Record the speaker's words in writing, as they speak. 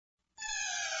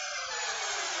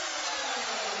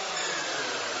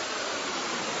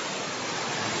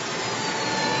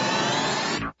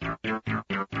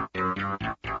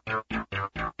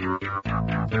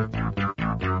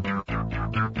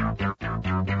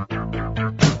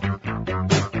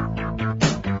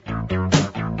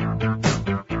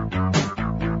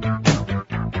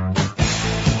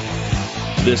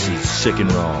This is Sick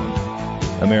and Wrong,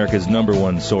 America's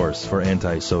 #1 source for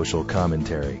antisocial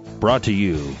commentary. Brought to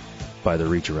you by the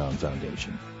Reach Around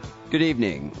Foundation. Good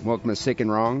evening. Welcome to Sick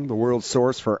and Wrong, the world's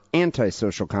source for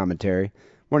antisocial commentary.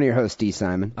 One of your hosts, D.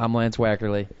 Simon. I'm Lance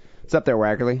Wackerly. What's up there,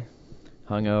 Wackerly?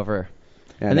 Hungover.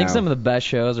 I think some of the best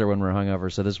shows are when we're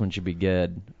hungover, so this one should be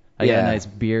good. I got a nice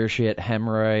beer shit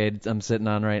hemorrhoid I'm sitting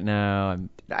on right now.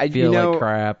 I feel like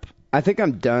crap. I think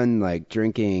I'm done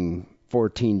drinking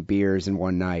 14 beers in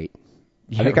one night.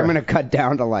 Yeah, I think I'm going to cut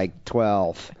down to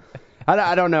 12.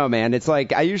 I don't know, man. It's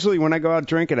when I go out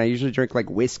drinking, I usually drink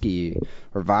whiskey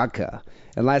or vodka.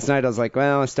 And last night I was like,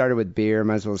 well, I started with beer.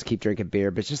 Might as well just keep drinking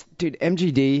beer. But just, dude,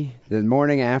 MGD, the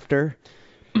morning after.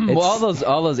 Well,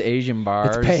 all those Asian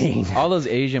bars, it's pain. All those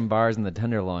Asian bars in the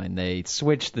Tenderloin, they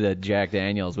switched the Jack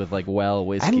Daniels with well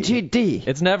whiskey. MGD.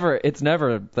 It's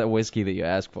never the whiskey that you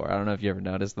ask for. I don't know if you ever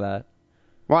noticed that.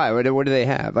 Why? What do they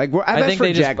have? I've asked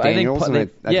for Jack Daniels, and I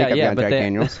think I've got Jack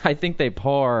Daniels. I think they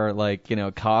pour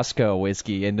Costco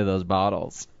whiskey into those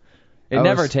bottles. It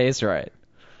never tastes right.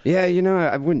 Yeah,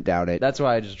 I wouldn't doubt it. That's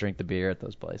why I just drink the beer at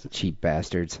those places. Cheap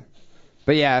bastards.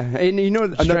 But yeah, and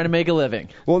just trying to make a living.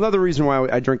 Well, another reason why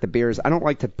I drink the beer is I don't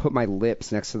like to put my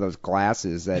lips next to those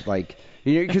glasses that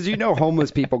because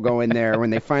homeless people go in there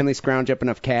when they finally scrounge up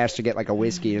enough cash to get a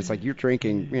whiskey, and it's you're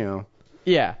drinking,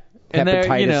 Yeah. And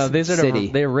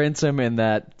hepatitis they rinse them in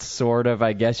that sort of,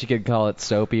 I guess you could call it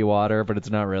soapy water, but it's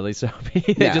not really soapy.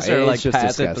 They just sort of pass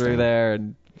disgusting. it through there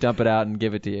and dump it out and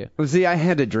give it to you. Well, see, I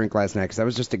had to drink last night because I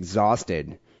was just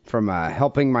exhausted from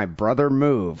helping my brother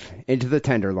move into the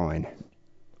Tenderloin.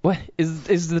 What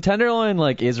is the Tenderloin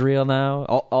Israel now?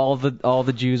 All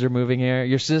the Jews are moving here.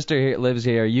 Your sister lives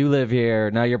here. You live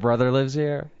here. Now your brother lives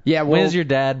here. Yeah. Well, when is your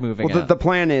dad moving? Well, the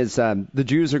plan is the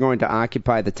Jews are going to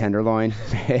occupy the Tenderloin,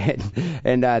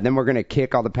 and then we're going to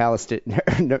kick all the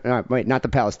not the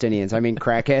Palestinians. I mean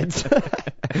crackheads.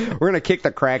 We're going to kick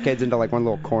the crackheads into one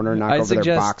little corner, knock over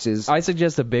their boxes. I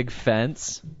suggest a big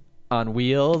fence on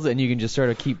wheels, and you can just sort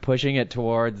of keep pushing it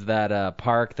towards that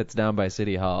park that's down by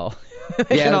City Hall.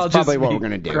 Yeah, that's probably what we're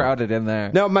going to do. Crowded in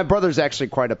there. No, my brother's actually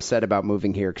quite upset about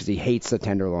moving here because he hates the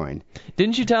Tenderloin.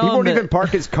 Didn't you tell him he won't even park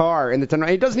his car in the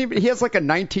Tenderloin? He doesn't even. He has a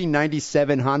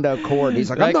 1997 Honda Accord. He's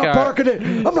like, I'm not parking it.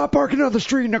 I'm not parking it on the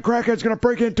street, and a crackhead's going to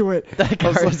break into it. That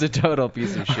car is a total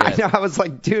piece of shit. I was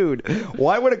like, dude,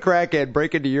 why would a crackhead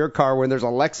break into your car when there's a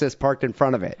Lexus parked in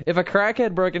front of it? If a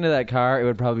crackhead broke into that car, it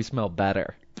would probably smell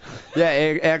better. Yeah,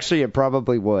 it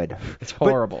probably would. It's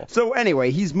horrible. So anyway,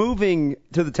 he's moving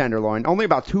to the Tenderloin, only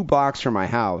about 2 blocks from my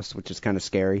house, which is kind of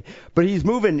scary. But he was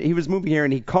moving here,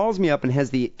 and he calls me up and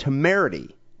has the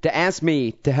temerity to ask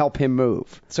me to help him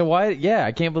move. So why? Yeah,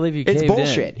 I can't believe you caved in. It's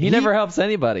bullshit. He never helps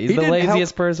anybody. He's the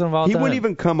laziest person of all time. He wouldn't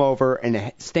even come over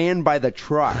and stand by the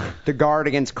truck to guard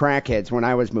against crackheads when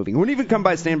I was moving. He wouldn't even come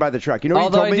by stand by the truck. You know what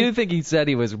Although he told me? I do think he said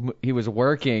he was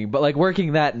working, but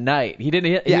working that night. He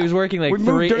didn't. He was working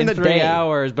in 3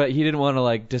 hours, but he didn't want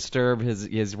to disturb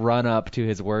his run up to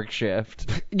his work shift.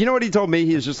 You know what he told me?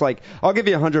 He was just like, I'll give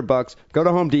you $100. Go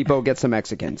to Home Depot, get some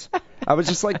Mexicans. I was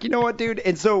just like, you know what, dude?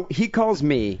 And so he calls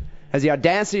me, has the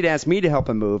audacity to ask me to help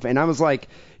him move, and I was like,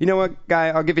 you know what, guy,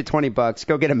 I'll give you $20.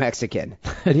 Go get a Mexican.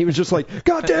 And he was just like,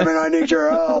 God damn it, I need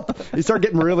your help. He started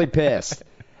getting really pissed.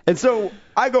 And so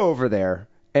I go over there,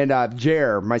 and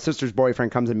Jer, my sister's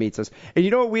boyfriend, comes and meets us. And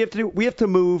you know what we have to do? We have to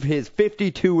move his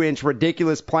 52-inch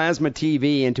ridiculous plasma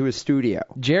TV into his studio.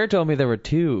 Jer told me there were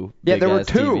two. Yeah, there were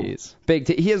 2 TVs. Big.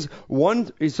 He has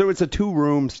one, so it's a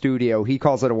 2-room studio. He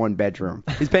calls it a 1-bedroom.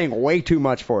 He's paying way too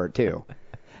much for it too.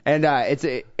 And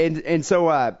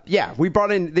so we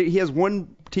brought in. He has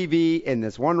one TV in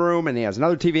this one room, and he has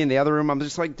another TV in the other room. I'm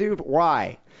just like, dude,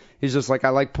 why? He's just like, I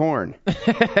like porn.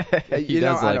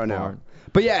 I don't know.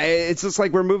 But yeah, it's just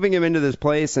we're moving him into this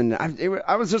place, and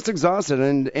I was just exhausted,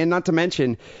 and not to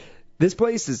mention, this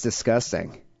place is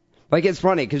disgusting. It's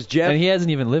funny because And he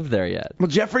hasn't even lived there yet. Well,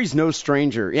 Jeffrey's no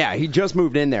stranger. Yeah, he just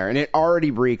moved in there, and it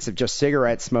already reeks of just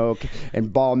cigarette smoke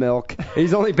and ball milk.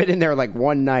 He's only been in there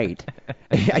one night.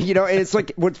 And it's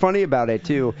what's funny about it,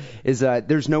 too, is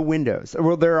there's no windows.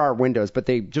 Well, there are windows, but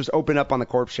they just open up on the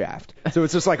corpse shaft. So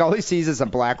it's just all he sees is a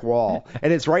black wall.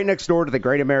 And it's right next door to the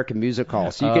Great American Music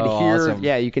Hall. So you can hear, awesome.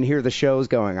 Yeah, you can hear the shows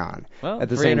going on at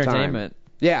the free same entertainment. time.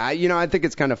 Yeah, I think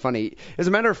it's kind of funny. As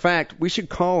a matter of fact, we should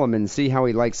call him and see how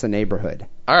he likes the neighborhood.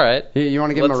 All right. You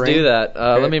want to give him a ring? Let's do that.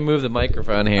 Let me move the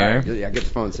microphone here. Right, yeah, get the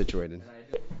phone situated.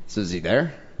 So is he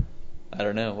there? I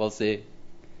don't know. We'll see.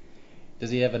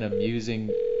 Does he have an amusing,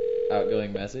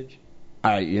 outgoing message?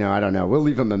 I don't know. We'll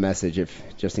leave him a message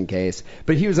just in case.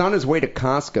 But he was on his way to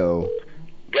Costco.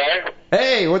 Guy?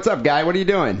 Hey, what's up, guy? What are you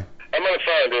doing? I'm on the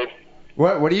phone, dude.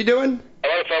 What are you doing? I'm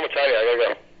on the phone with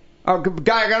I gotta go. Oh,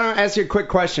 Guy, I gotta ask you a quick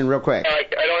question real quick. I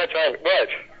don't have time. What?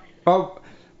 Oh,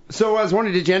 so I was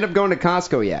wondering, did you end up going to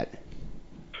Costco yet?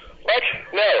 What?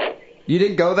 No. You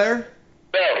didn't go there?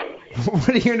 No. What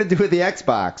are you going to do with the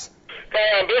Xbox?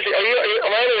 I'm busy. Am I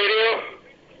on the radio?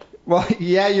 Well,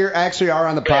 yeah, you actually are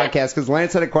on the podcast because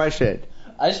Lance had a question.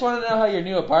 I just want to know how your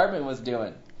new apartment was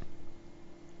doing.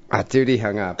 Ah, dude, he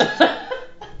hung up.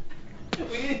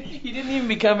 He didn't even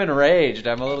become enraged.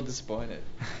 I'm a little disappointed.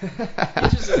 He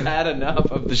just had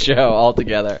enough of the show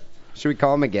altogether. Should we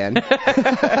call him again?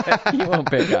 He won't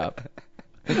pick up.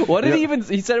 What did he even...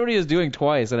 He said what he was doing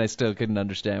twice, and I still couldn't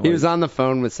understand. He was on the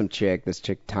phone with some chick, this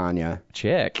chick Tanya.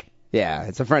 Chick? Yeah,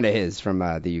 it's a friend of his from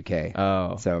the UK.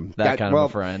 Oh, so that kind of a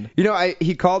friend. You know,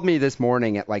 he called me this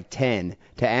morning at like 10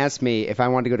 to ask me if I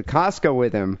wanted to go to Costco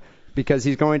with him because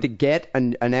he's going to get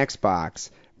an Xbox,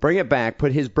 bring it back,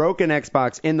 put his broken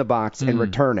Xbox in the box, and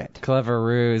return it. Clever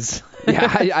ruse.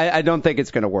 Yeah, I don't think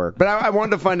it's going to work. But I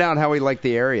wanted to find out how he liked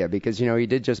the area because, you know, he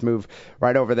did just move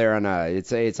right over there on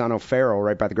it's on O'Farrell,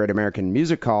 right by the Great American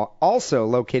Music Hall, also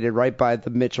located right by the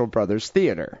Mitchell Brothers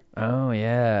Theater. Oh,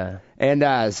 yeah. And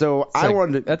I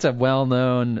wanted to... That's a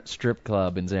well-known strip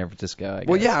club in San Francisco, I guess.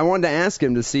 Well, yeah, I wanted to ask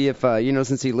him to see if, you know,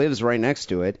 since he lives right next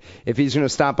to it, if he's going to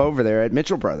stop over there at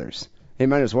Mitchell Brothers. He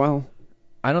might as well.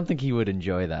 I don't think he would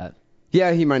enjoy that.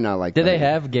 Yeah, he might not like that. Did they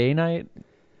have gay night?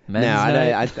 Men's no,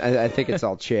 night? I think it's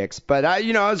all chicks. But, I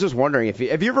was just wondering,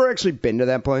 have you ever actually been to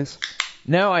that place?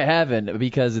 No, I haven't,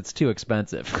 because it's too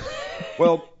expensive.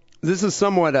 Well, this is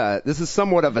somewhat of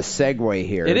a segue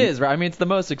here. It is, right? I mean, it's the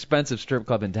most expensive strip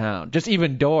club in town. Just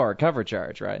even door cover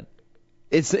charge, right?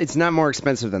 It's not more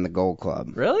expensive than the Gold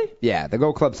Club. Really? Yeah, the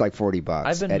Gold Club's like $40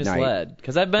 I've been at misled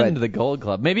because I've been to the Gold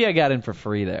Club. Maybe I got in for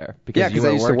free there because you were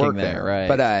I used working to work there, right?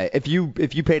 But if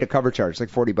you paid a cover charge, it's like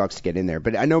 $40 to get in there.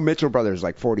 But I know Mitchell Brothers is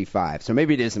like $45, so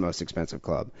maybe it is the most expensive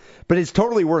club. But it's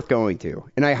totally worth going to,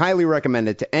 and I highly recommend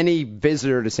it to any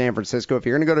visitor to San Francisco. If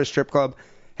you're going to go to a strip club,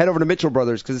 head over to Mitchell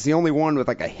Brothers because it's the only one with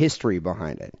like a history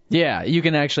behind it. Yeah, you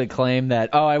can actually claim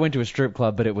that, I went to a strip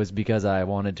club, but it was because I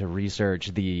wanted to research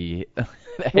the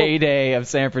heyday of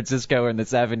San Francisco in the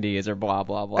 70s or blah,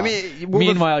 blah, blah. I mean,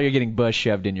 meanwhile, you're getting bush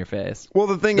shoved in your face. Well,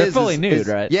 the thing They're fully nude,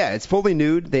 right? Yeah, it's fully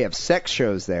nude. They have sex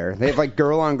shows there. They have like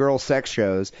girl-on-girl sex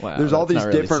shows. Wow, there's all these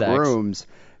really different sex. rooms.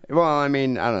 Well, I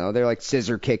mean, I don't know. They're like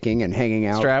scissor kicking and hanging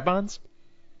out. Strap-ons?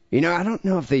 You know, I don't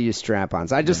know if they use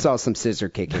strap-ons. I just saw some scissor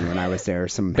kicking when I was there,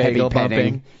 some Bagel heavy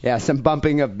petting. bumping. Yeah, some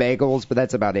bumping of bagels, but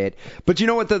that's about it. But you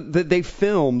know what? They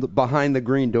filmed Behind the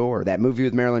Green Door, that movie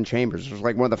with Marilyn Chambers. It was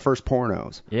like one of the first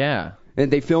pornos. Yeah.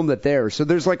 And they filmed it there. So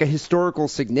there's like a historical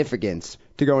significance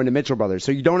to go into Mitchell Brothers.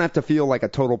 So you don't have to feel like a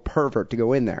total pervert to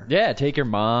go in there. Yeah, take your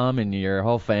mom and your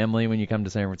whole family when you come to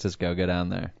San Francisco. Go down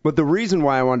there. But the reason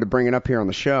why I wanted to bring it up here on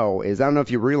the show is, I don't know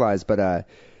if you realize, but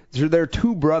there are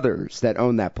two brothers that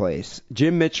own that place,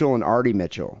 Jim Mitchell and Artie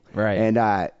Mitchell. Right.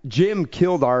 And Jim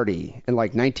killed Artie in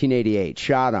like 1988,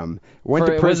 shot him, went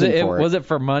to prison for it. Was it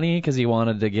for money because he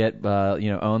wanted to get,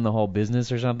 own the whole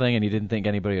business or something, and he didn't think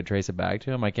anybody would trace it back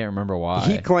to him? I can't remember why.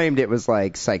 He claimed it was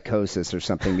like psychosis or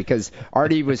something because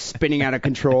Artie was spinning out of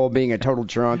control, being a total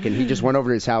drunk, and he just went over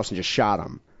to his house and just shot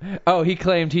him. Oh, he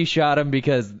claimed he shot him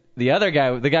because the other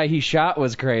guy, the guy he shot,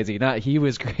 was crazy, not he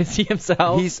was crazy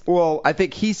himself. I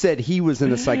think he said he was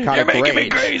in a psychotic rage. You're making me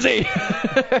crazy.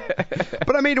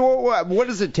 But I mean, what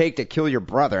does it take to kill your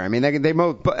brother? I mean, they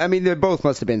both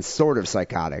must have been sort of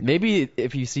psychotic. Maybe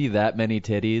if you see that many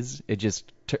titties, it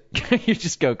just you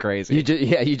just go crazy.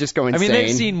 You just go insane. I mean,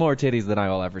 they've seen more titties than I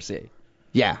will ever see.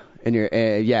 Yeah. In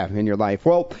your life.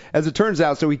 Well, as it turns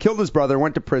out, so he killed his brother,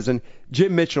 went to prison.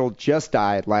 Jim Mitchell just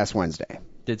died last Wednesday.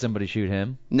 Did somebody shoot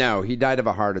him? No, he died of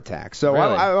a heart attack. So really?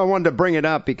 I wanted to bring it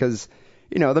up because,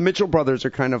 the Mitchell brothers are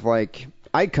kind of like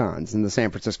icons in the San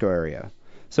Francisco area.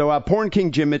 So porn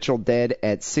king Jim Mitchell dead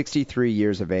at 63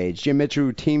 years of age. Jim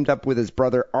Mitchell teamed up with his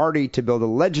brother Artie to build a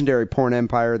legendary porn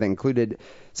empire that included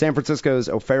San Francisco's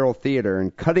O'Farrell Theater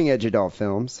and cutting-edge adult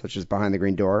films, such as Behind the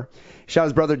Green Door. He shot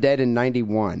his brother dead in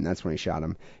 91. That's when he shot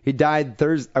him. He died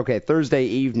Thursday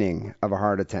evening of a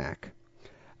heart attack.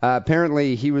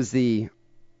 Apparently, he was the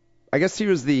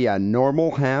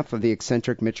normal half of the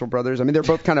eccentric Mitchell brothers. I mean, they're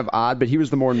both kind of odd, but he was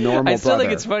the more normal brother. I still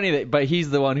think it's funny but he's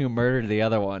the one who murdered the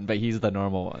other one, but he's the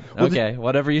normal one. Okay,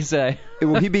 whatever you say.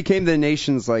 Well, he became the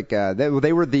nation's they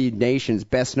were the nation's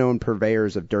best-known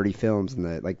purveyors of dirty films in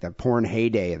the porn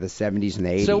heyday of the 70s and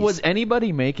the 80s. So was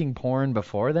anybody making porn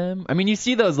before them? I mean, you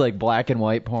see those black and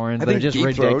white porns that are just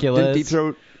ridiculous. Didn't Deep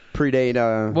Throat predate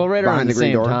right around the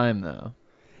same time though?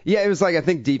 Yeah, it was I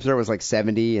think Deep Throat was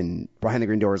 70 and Behind the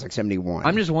Green Door was 71.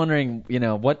 I'm just wondering,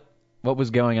 what What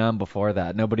was going on before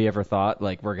that? Nobody ever thought,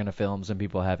 like, we're going to film some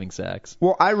people having sex.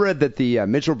 Well, I read that the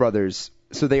Mitchell brothers,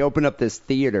 so they opened up this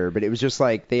theater, but it was just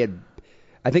like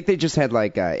I think they just had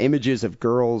like images of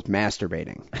girls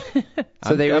masturbating.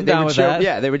 So they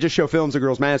would just show films of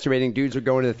girls masturbating. Dudes would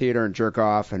go into the theater and jerk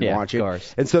off and watch it. Of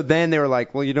course. And so then they were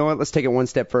like, well, you know what? Let's take it one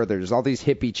step further. There's all these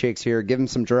hippie chicks here. Give them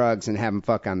some drugs and have them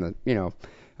fuck on the,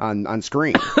 on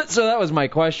screen. So that was my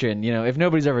question. If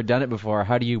nobody's ever done it before,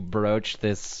 how do you broach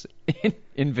this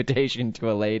invitation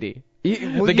to a lady?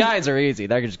 The guys are easy.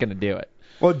 They're just going to do it.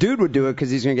 Well, dude would do it because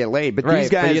he's going to get laid. But these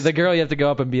guys... But the girl, you have to go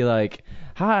up and be like,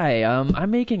 hi, I'm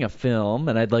making a film,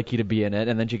 and I'd like you to be in it.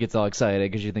 And then she gets all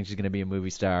excited because she thinks she's going to be a movie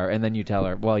star. And then you tell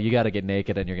her, well, you got to get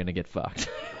naked and you're going to get fucked.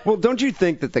 Well, don't you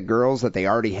think that the girls that they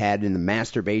already had in the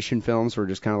masturbation films were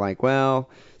just kind of like, well,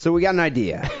 so we got an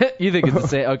idea. You think it's the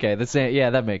same? Okay, the same.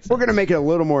 Yeah, that makes sense. We're going to make it a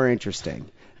little more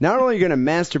interesting. Not only are you going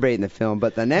to masturbate in the film,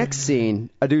 but the next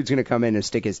scene, a dude's going to come in and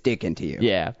stick his dick into you.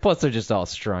 Yeah, plus they're just all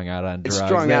strung out on drugs.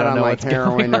 Strung out on like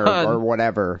heroin or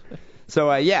whatever. So,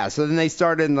 so then they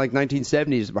started in like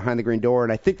 1970s Behind the Green Door,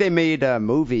 and I think they made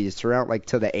movies throughout like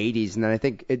to the 80s, and then I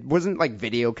think it wasn't like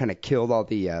video kind of killed all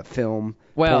the film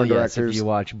porn directors. If you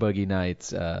watch Boogie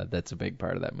Nights, that's a big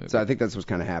part of that movie. So I think that's what's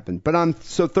kind of happened. But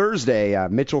Thursday,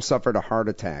 Mitchell suffered a heart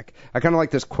attack. I kind of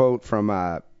like this quote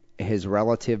from his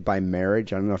relative by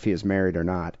marriage. I don't know if he was married or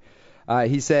not.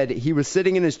 He said he was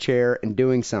sitting in his chair and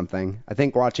doing something, I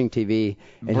think watching TV,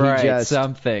 and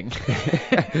something.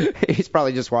 He's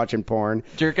probably just watching porn.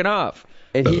 Jerking off.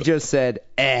 And he just said,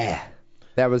 that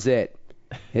was it.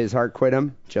 His heart quit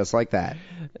him, just like that.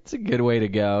 That's a good way to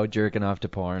go, jerking off to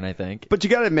porn, I think. But you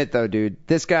gotta admit, though, dude,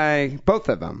 this guy, both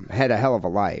of them, had a hell of a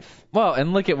life. Well,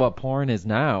 and look at what porn is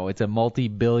now. It's a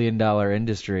multi-billion-dollar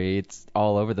industry. It's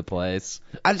all over the place.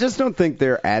 I just don't think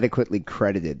they're adequately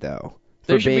credited, though.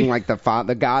 For being like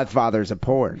the godfathers of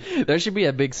porn. There should be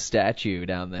a big statue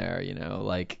down there,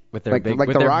 like with their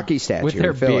Rocky statue with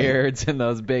their beards and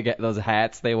those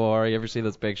hats they wore. You ever see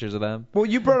those pictures of them? Well,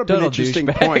 you brought up an interesting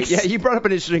point. Yeah, you brought up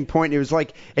an interesting point. It was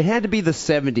like it had to be the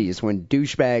 70s when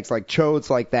douchebags like chodes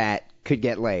like that could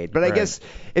get laid. But I guess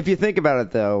if you think about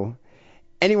it, though,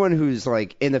 anyone who's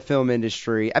like in the film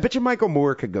industry, I bet you Michael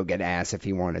Moore could go get ass if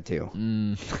he wanted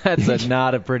to. That's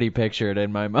not a pretty picture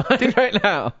in my mind right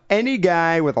now. Any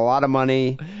guy with a lot of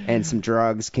money and some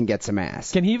drugs can get some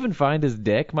ass. Can he even find his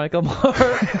dick, Michael Moore?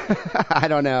 I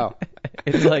don't know.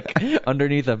 It's like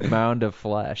underneath a mound of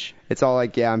flesh. It's all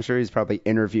like, I'm sure he's probably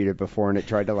interviewed it before and it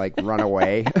tried to like run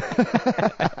away.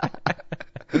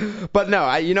 But no,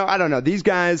 I don't know. These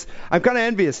guys, I'm kind of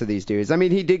envious of these dudes. I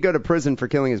mean, he did go to prison for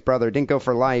killing his brother. Didn't go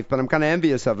for life, but I'm kind of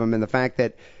envious of him in the fact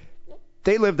that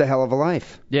they lived a hell of a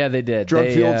life. Yeah, they did.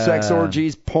 Drug-fueled sex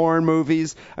orgies, porn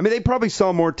movies. I mean, they probably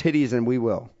saw more titties than we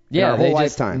will. Yeah, in our whole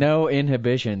lifetime. No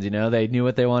inhibitions. They knew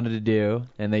what they wanted to do,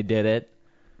 and they did it,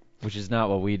 which is not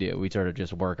what we do. We sort of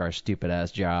just work our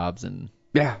stupid-ass jobs and...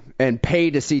 Yeah, and pay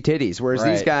to see titties, whereas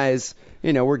these guys,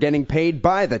 we're getting paid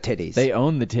by the titties. They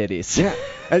own the titties. Yeah,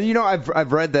 and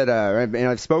I've read that, and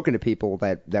I've spoken to people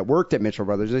that worked at Mitchell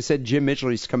Brothers. They said Jim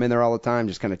Mitchell used to come in there all the time,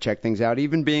 just kind of check things out.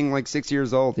 Even being like 6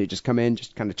 years old, he'd just come in,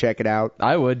 just kind of check it out.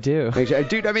 I would too.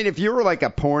 Dude, I mean, if you were like a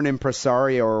porn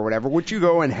impresario or whatever, would you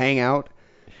go and hang out?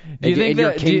 Do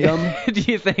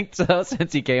you think so?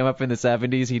 Since he came up in the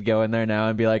 70s, he'd go in there now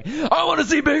and be like, I want to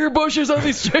see bigger bushes on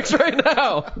these chicks right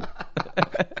now.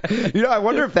 I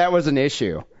wonder if that was an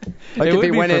issue. Like if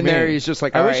he went in there, he's just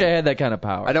like, I wish I had that kind of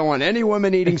power. I don't want any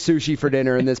woman eating sushi for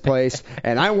dinner in this place,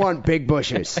 and I want big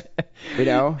bushes.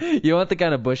 You want the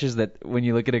kind of bushes that when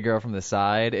you look at a girl from the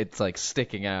side, it's like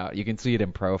sticking out. You can see it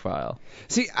in profile.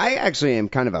 See, I actually am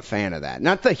kind of a fan of that.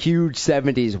 Not the huge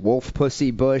 70s wolf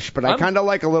pussy bush, but I kind of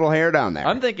like a little hair down there.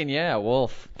 I'm thinking,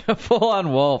 wolf. Full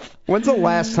on wolf. When's the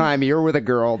last time you were with a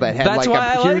girl that had like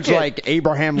a huge like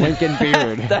Abraham Lincoln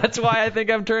beard? That's why I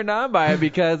think I'm turned on by it,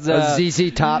 because a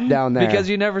ZZ Top down there. Because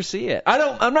you never see it.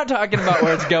 I'm not talking about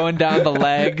where it's going down the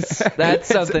legs. That's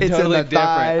something totally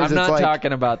different. I'm not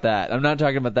talking about that. I'm not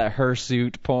talking about that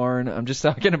hirsute porn. I'm just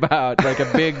talking about like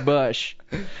a big bush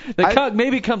that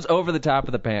maybe comes over the top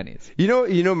of the panties.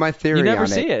 My theory on it. You never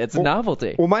see it. It's a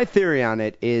novelty. Well, my theory on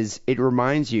it is it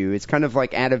reminds you, it's kind of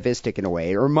like atavistic in a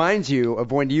way. It reminds you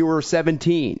of when you were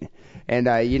 17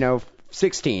 and,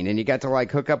 16 and you got to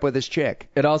like hook up with this chick.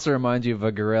 It also reminds you of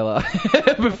a gorilla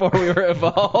before we were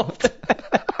evolved.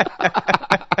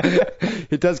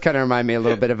 It does kind of remind me a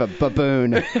little bit of a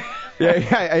baboon.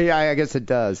 Yeah, I guess it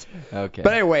does. Okay.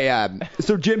 But anyway,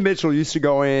 so Jim Mitchell used to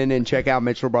go in and check out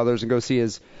Mitchell Brothers and go see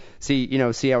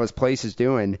how his place is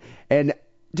doing. And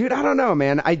Dude, I don't know,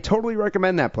 man. I totally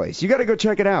recommend that place. You got to go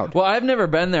check it out. Well, I've never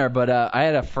been there, but I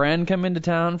had a friend come into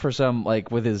town for some,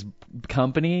 like, with his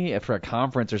company for a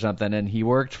conference or something, and he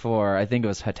worked for, I think it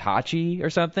was Hitachi or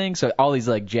something. So all these,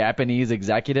 like, Japanese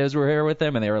executives were here with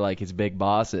him, and they were, like, his big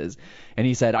bosses. And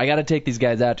he said, I got to take these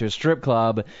guys out to a strip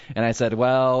club. And I said,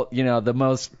 well, you know, the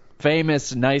most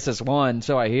famous, nicest one,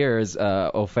 so I hear, is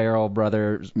O'Farrell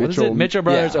Brothers. Mitchell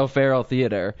Brothers O'Farrell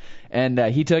Theater. And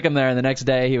he took him there, and the next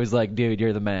day he was like, dude,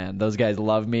 you're the man. Those guys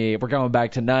love me. We're going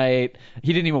back tonight.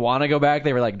 He didn't even want to go back.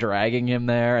 They were like dragging him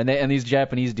there, and these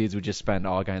Japanese dudes would just spend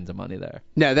all kinds of money there.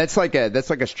 No, that's like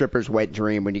a stripper's wet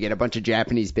dream when you get a bunch of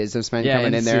Japanese businessmen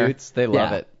coming in there. Suits. They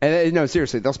love it. And no,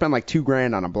 seriously, they'll spend like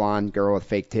 $2,000 on a blonde girl with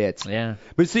fake tits. Yeah.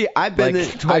 But see, I've been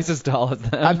like twice as tall as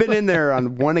them. I've been in there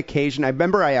on one occasion. I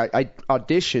remember I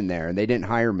auditioned there and they didn't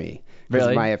hire me.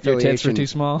 Really? My affiliation. Your tits were too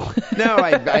small? No,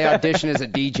 I auditioned as a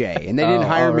DJ, and they didn't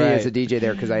hire me as a DJ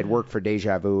there because I had worked for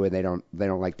Deja Vu, and they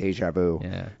don't like Deja Vu.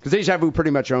 Yeah. Because Deja Vu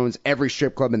pretty much owns every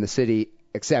strip club in the city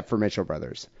except for Mitchell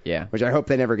Brothers. Yeah. Which I hope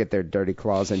they never get their dirty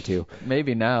claws into.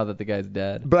 Maybe now that the guy's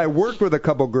dead. But I worked with a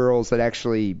couple girls that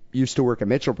actually used to work at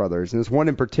Mitchell Brothers, and there's one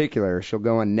in particular, she'll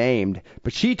go unnamed,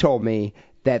 but she told me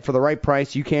that for the right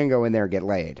price, you can go in there and get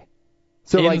laid.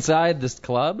 So inside this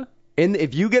club?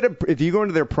 If you go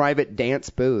into their private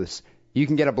dance booths, you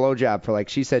can get a blowjob for, like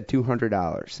she said,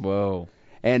 $200. Whoa.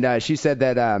 And she said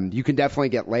that you can definitely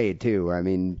get laid too. I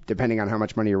mean, depending on how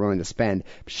much money you're willing to spend.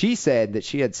 She said that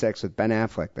she had sex with Ben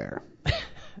Affleck there.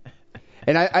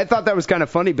 And I thought that was kind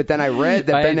of funny, but then I read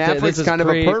that Ben Affleck's kind of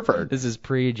a pervert. This is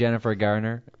pre-Jennifer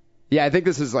Garner. Yeah, I think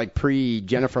this is like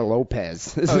pre-Jennifer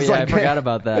Lopez. I forgot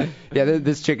about that. Yeah,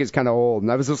 this chick is kind of old.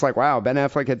 And I was just like, wow, Ben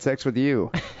Affleck had sex with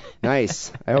you.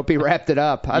 Nice. I hope he wrapped it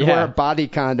up. I'd wear a body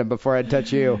condom before I'd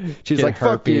touch you. She's Get like,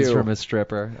 fuck you. from a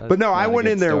stripper. But no, I went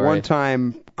in there one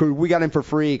time. We got in for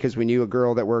free because we knew a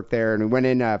girl that worked there, and we went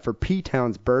in for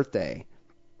P-Town's birthday.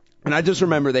 And I just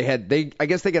remember I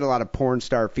guess they get a lot of porn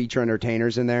star feature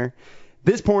entertainers in there.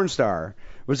 This porn star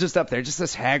was just up there, just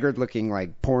this haggard-looking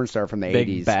like porn star from the 80s.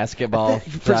 Big basketball.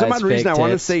 For some odd reason, I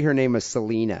want to say her name was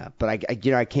Selena, but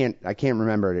I can't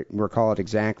recall it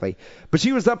exactly. But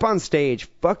she was up on stage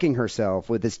fucking herself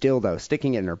with this dildo,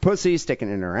 sticking it in her pussy,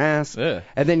 sticking it in her ass, and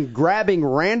then grabbing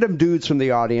random dudes from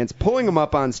the audience, pulling them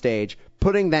up on stage,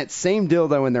 putting that same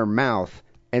dildo in their mouth,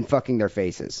 and fucking their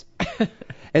faces.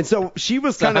 And so she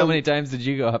was kind of... How many times did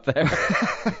you go up there?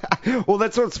 Well,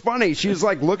 that's what's funny. She was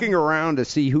like looking around to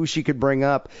see who she could bring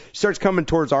up. She starts coming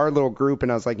towards our little group,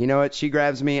 and I was like, you know what? She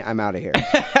grabs me, I'm out of here.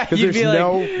 Because there's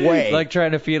no way. Like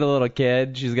trying to feed a little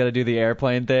kid. She's got to do the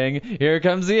airplane thing. Here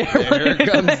comes the airplane. Here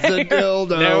comes the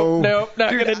dildo. Nope,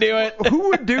 not going to do it. Who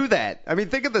would do that? I mean,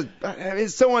 think of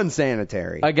it's so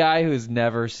unsanitary. A guy who's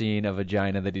never seen a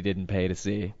vagina that he didn't pay to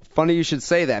see. Funny you should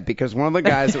say that, because one of the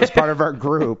guys that was part of our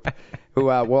group, who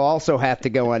will also have to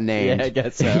go unnamed. Yeah, I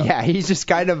guess so. Yeah, he's just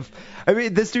kind of... I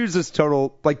mean, this dude's just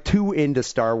total, like, too into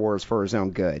Star Wars for his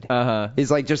own good. Uh-huh.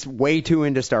 He's, like, just way too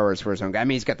into Star Wars for his own good. I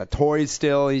mean, he's got the toys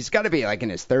still. He's got to be, like, in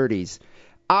his 30s.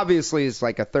 Obviously, he's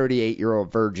like a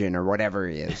 38-year-old virgin or whatever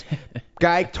he is.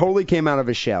 Guy totally came out of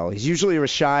his shell. He's usually a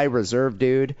shy, reserved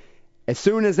dude. As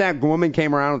soon as that woman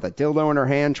came around with a dildo in her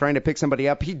hand trying to pick somebody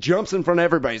up, he jumps in front of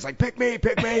everybody. He's like, pick me,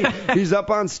 pick me. He's up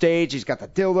on stage. He's got the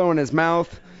dildo in his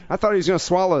mouth. I thought he was going to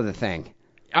swallow the thing.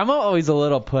 I'm always a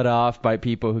little put off by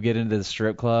people who get into the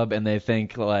strip club and they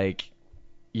think, like,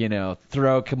 you know,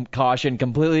 throw caution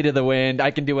completely to the wind.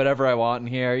 I can do whatever I want in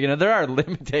here. You know, there are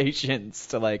limitations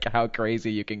to, like, how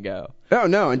crazy you can go. Oh,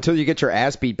 no, until you get your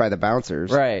ass beat by the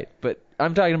bouncers. Right, but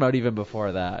I'm talking about even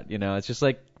before that. You know, it's just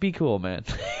like, be cool, man.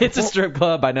 It's a strip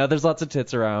club. I know there's lots of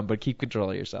tits around, but keep control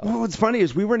of yourself. Well, what's funny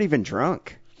is we weren't even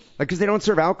drunk. Like, because they don't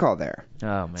serve alcohol there.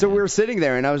 Oh, man. So we were sitting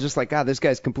there, and I was just like, God, this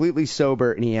guy's completely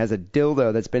sober, and he has a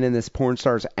dildo that's been in this porn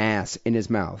star's ass in his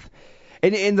mouth.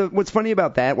 And what's funny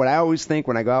about that, what I always think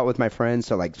when I go out with my friends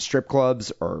to, like, strip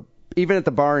clubs or even at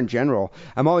the bar in general,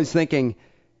 I'm always thinking,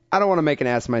 I don't want to make an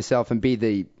ass of myself and be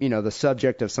the, you know, the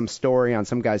subject of some story on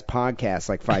some guy's podcast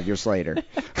like 5 years later.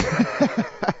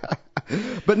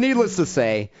 But needless to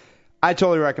say, I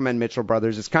totally recommend Mitchell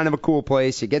Brothers. It's kind of a cool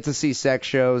place. You get to see sex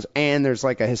shows, and there's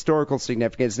like a historical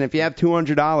significance. And if you have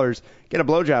 $200, get a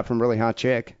blowjob from a really hot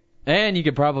chick. And you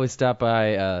could probably stop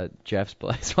by Jeff's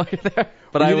place while you're there.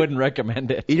 But I wouldn't recommend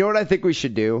it. You know what I think we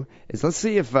should do? Is let's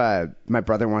see if my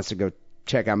brother wants to go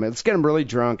check out. Let's get him really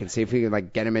drunk and see if we can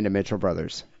like get him into Mitchell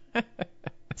Brothers.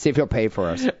 See if he'll pay for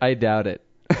us. I doubt it.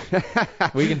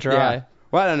 We can try. Yeah.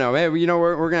 Well, I don't know. Maybe, you know,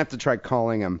 we're going to have to try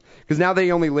calling him. Because now that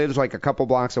he only lives like a couple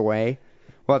blocks away,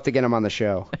 we'll have to get him on the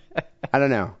show. I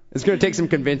don't know. It's going to take some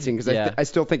convincing because I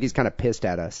still think he's kind of pissed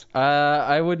at us.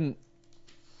 I wouldn't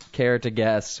care to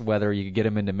guess whether you could get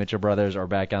him into Mitchell Brothers or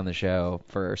back on the show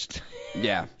first.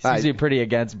 Yeah. He's usually pretty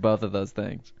against both of those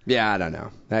things. Yeah, I don't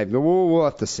know. We'll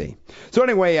have to see. So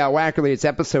anyway, Wackerly, it's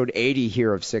episode 80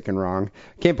 here of Sick and Wrong.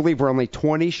 Can't believe we're only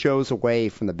 20 shows away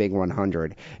from the big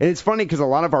 100. And it's funny because a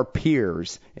lot of our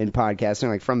peers in podcasting,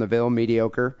 like From the Ville,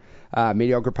 Mediocre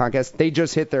Podcast, they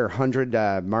just hit their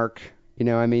 100 mark.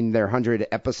 Their 100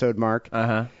 episode mark.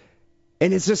 Uh-huh.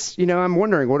 And it's just, I'm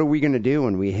wondering, what are we going to do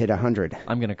when we hit 100?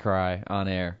 I'm going to cry on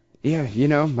air. Yeah,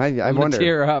 I wonder.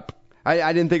 Tear up.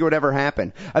 I didn't think it would ever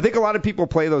happen. I think a lot of people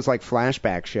play those like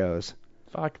flashback shows.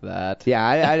 Fuck that. Yeah,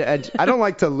 I don't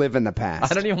like to live in the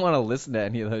past. I don't even want to listen to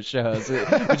any of those shows,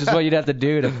 which is what you'd have to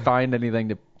do to find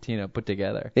anything to put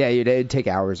together. Yeah, it'd take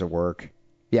hours of work.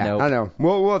 Yeah, nope. I don't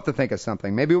know. We'll have to think of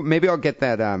something. Maybe I'll get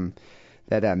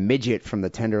that midget from the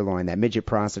Tenderloin, that midget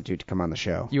prostitute, to come on the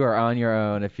show. You are on your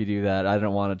own if you do that. I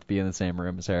don't want it to be in the same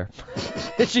room as her.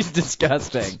 She's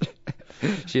disgusting.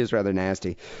 She is rather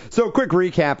nasty. So, quick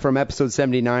recap from episode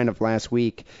 79 of last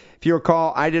week. If you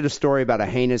recall, I did a story about a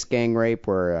heinous gang rape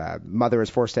where a mother is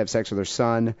forced to have sex with her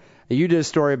son. You did a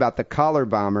story about the collar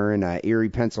bomber in Erie,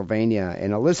 Pennsylvania.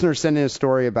 And a listener sent in a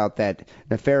story about that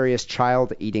nefarious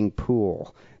child-eating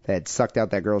pool that sucked out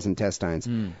that girl's intestines.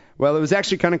 Well, it was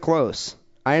actually kind of close.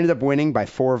 I ended up winning by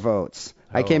 4 votes.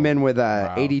 I came in with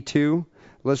 82.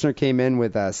 Listener came in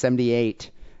with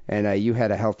 78. And you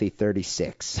had a healthy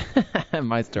 36.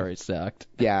 My story sucked.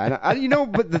 Yeah,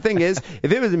 and but the thing is,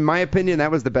 if it was in my opinion, that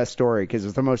was the best story because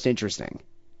it's the most interesting.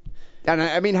 And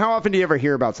I mean, how often do you ever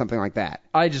hear about something like that?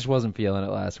 I just wasn't feeling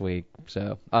it last week,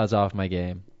 so I was off my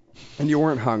game. And you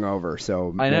weren't hungover,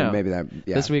 so I know. Maybe that.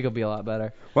 Yeah. This week will be a lot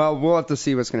better. Well, we'll have to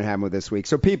see what's going to happen with this week.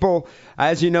 So, people,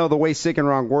 as you know, the way Sick and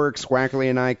Wrong works, Wackerly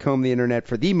and I comb the internet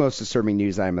for the most disturbing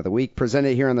news item of the week.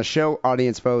 Presented here on the show,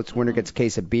 audience votes, winner gets a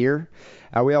case of beer.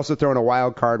 We also throw in a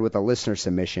wild card with a listener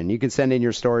submission. You can send in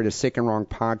your story to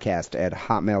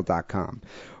sickandwrongpodcast@hotmail.com.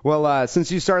 Well,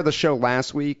 since you started the show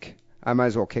last week, I might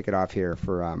as well kick it off here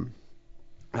for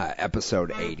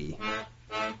episode 80.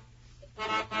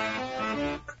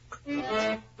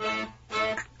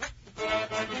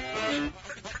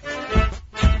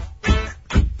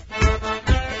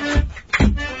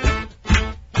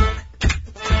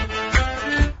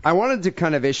 I wanted to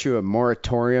kind of issue a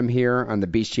moratorium here on the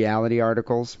bestiality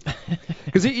articles.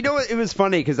 Because, it was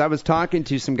funny because I was talking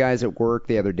to some guys at work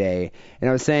the other day, and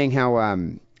I was saying how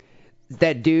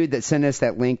that dude that sent us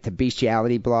that link to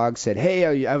bestiality blog said,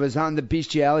 hey, I was on the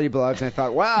bestiality blogs, and I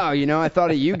thought, wow, I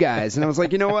thought of you guys. And I was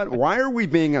like, you know what? Why are we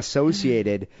being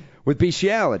associated with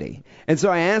bestiality? And so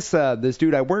I asked this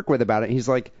dude I work with about it, and he's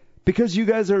like, because you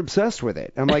guys are obsessed with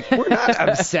it. I'm like, we're not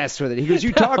obsessed with it. He goes,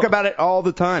 you talk about it all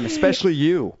the time, especially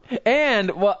you. And,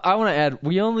 well, I want to add,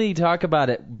 we only talk about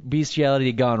it,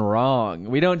 bestiality gone wrong.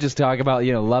 We don't just talk about,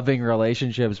 loving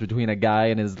relationships between a guy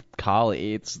and his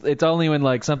collie. It's only when,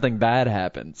 like, something bad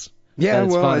happens. Yeah,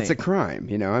 well, funny. It's a crime,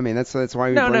 I mean, that's why we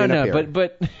bring it up here.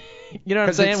 But you know what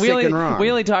I'm saying? We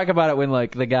only talk about it when,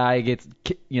 like, the guy gets,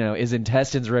 his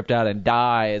intestines ripped out and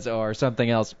dies, or something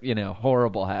else,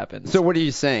 horrible happens. So what are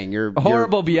you saying?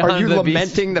 Horrible beyond Are you the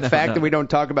lamenting the fact that we don't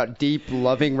talk about deep,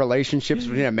 loving relationships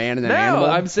between a man and an animal?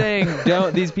 No, I'm saying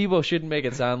these people shouldn't make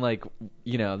it sound like,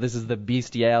 this is the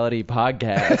bestiality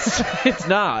podcast. It's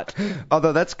not.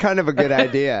 Although that's kind of a good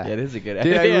idea. It is a good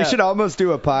idea. Dude, we should almost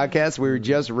do a podcast where we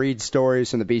just read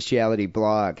stories from the bestiality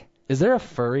blog. Is there a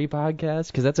furry podcast?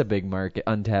 Because that's a big market,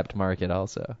 untapped market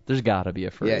also. There's got to be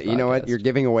a furry podcast. Yeah, you know what? You're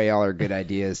giving away all our good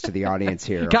ideas to the audience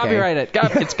here. Okay? Copyright it.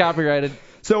 It's copyrighted.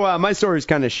 So my story is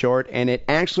kind of short, and it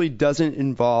actually doesn't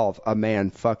involve a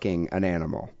man fucking an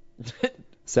animal.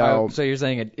 So you're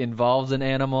saying it involves an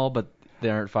animal, but they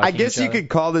aren't fucking I guess each you other? could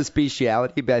call this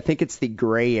bestiality, but I think it's the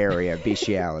gray area of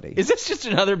bestiality. Is this just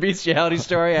another bestiality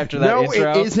story after that intro?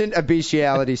 No, it isn't a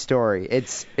bestiality story.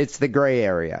 It's the gray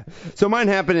area. So mine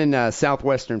happened in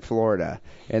southwestern Florida,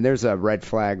 and there's a red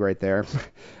flag right there.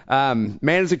 Man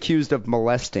is accused of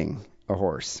molesting a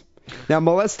horse. Now,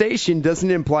 molestation doesn't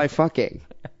imply fucking.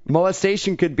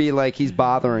 Molestation could be like he's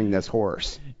bothering this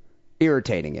horse,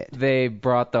 irritating it. They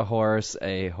brought the horse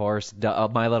a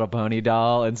My Little Pony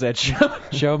doll and said,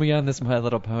 show me on this My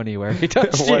Little Pony where he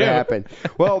touched What you. happened?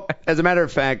 Well, as a matter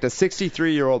of fact, a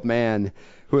 63-year-old man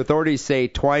who authorities say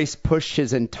twice pushed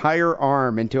his entire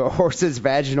arm into a horse's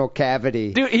vaginal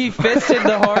cavity. Dude, he fisted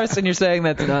the horse, and you're saying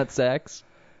that's not sex?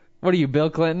 What are you, Bill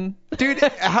Clinton? Dude,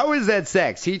 how is that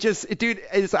sex?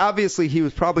 It's obviously he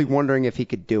was probably wondering if he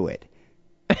could do it.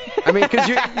 I mean,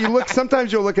 because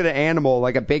sometimes you'll look at an animal,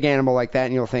 like a big animal like that,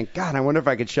 and you'll think, God, I wonder if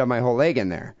I could shove my whole leg in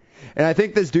there. And I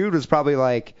think this dude was probably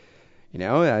like,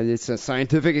 It's a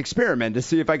scientific experiment to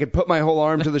see if I could put my whole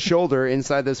arm to the shoulder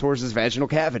inside this horse's vaginal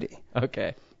cavity.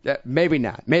 Okay. Maybe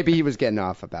not. Maybe he was getting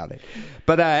off about it.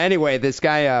 But anyway, this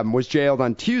guy was jailed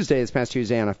on this past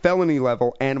Tuesday, on a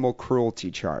felony-level animal cruelty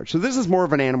charge. So this is more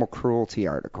of an animal cruelty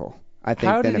article, I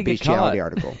think, than a bestiality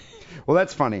article. Well,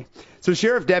 that's funny. So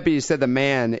sheriff deputies said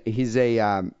he's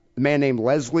a man named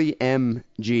Leslie M.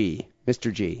 G.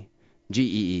 Mr. G.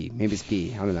 G-E-E. Maybe it's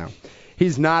G. I don't know.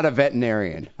 He's not a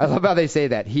veterinarian. I love how they say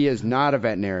that. He is not a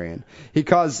veterinarian. He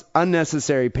caused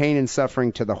unnecessary pain and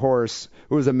suffering to the horse,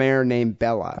 who was a mare named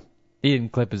Bella. He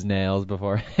didn't clip his nails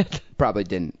beforehand. Probably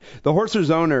didn't. The horse's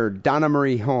owner, Donna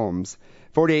Marie Holmes,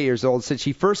 48 years old, said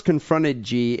she first confronted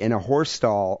G in a horse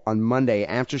stall on Monday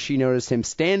after she noticed him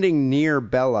standing near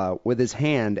Bella with his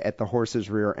hand at the horse's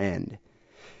rear end.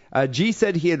 G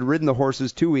said he had ridden the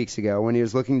horses 2 weeks ago when he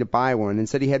was looking to buy one, and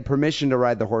said he had permission to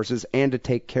ride the horses and to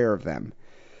take care of them.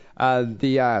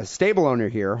 The stable owner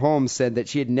here, Holmes, said that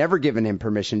she had never given him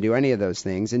permission to do any of those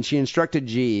things, and she instructed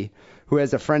G, who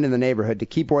has a friend in the neighborhood, to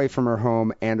keep away from her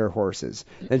home and her horses.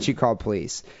 Then she called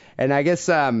police. And I guess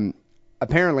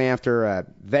apparently after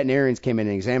veterinarians came in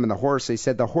and examined the horse, they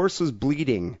said the horse was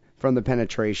bleeding from the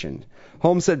penetration.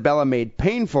 Holmes said Bella made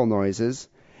painful noises,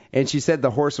 and she said the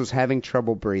horse was having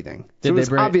trouble breathing. So it was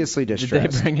obviously distressed.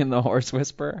 Did they bring in the horse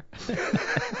whisperer?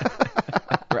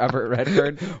 Robert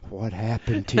Redford? What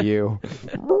happened to you?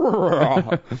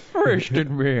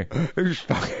 Arrested me. He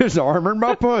stuck his arm in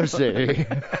my pussy.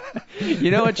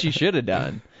 You know what she should have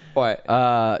done? What? When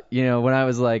I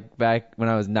was when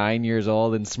I was 9 years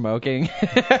old and smoking,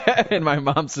 and my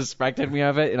mom suspected me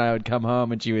of it, and I would come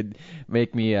home and she would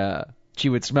make me, she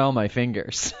would smell my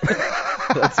fingers.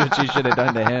 That's what she should have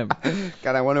done to him.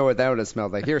 God, I wonder what that would have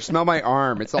smelled like. Here, smell my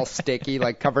arm. It's all sticky,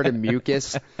 covered in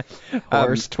mucus.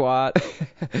 Horse twat.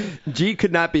 G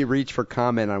could not be reached for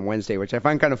comment on Wednesday, which I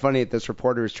find kind of funny that this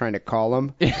reporter is trying to call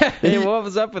him. Hey, what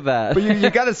was up with that? But you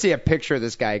got to see a picture of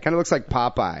this guy. He kind of looks like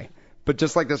Popeye. But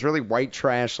just like this really white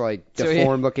trash,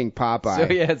 deformed-looking Popeye. So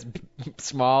he has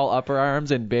small upper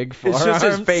arms and big forearms? It's just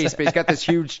his face, but he's got this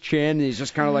huge chin, and he's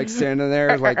just kind of standing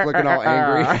there, looking all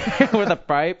angry. With a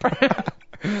pipe.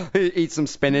 He eats some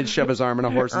spinach, shove his arm in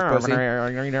a horse's pussy.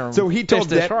 So he told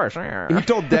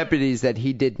deputies that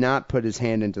he did not put his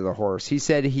hand into the horse. He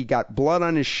said he got blood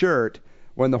on his shirt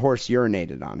when the horse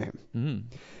urinated on him.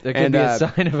 There could be a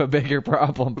sign of a bigger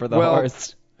problem for the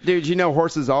horse. Dude,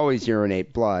 horses always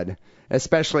urinate blood,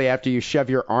 especially after you shove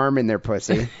your arm in their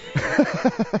pussy.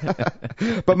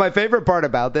 But my favorite part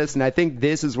about this, and I think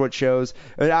this is what shows,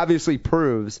 it obviously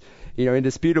proves,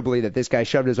 indisputably that this guy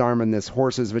shoved his arm in this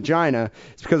horse's vagina,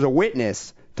 is because a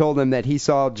witness told him that he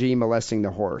saw G molesting the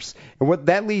horse. And what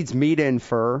that leads me to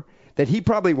infer that he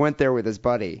probably went there with his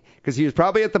buddy, because he was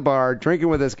probably at the bar drinking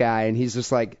with this guy, and he's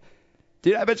just like,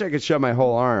 dude, I bet you I could shove my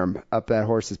whole arm up that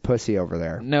horse's pussy over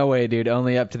there. No way, dude.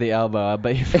 Only up to the elbow. I'll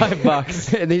bet you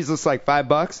 $5. And he's just like,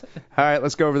 $5? All right,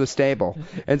 let's go over to the stable.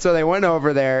 And so they went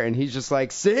over there, and he's just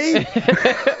like, see?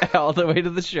 All the way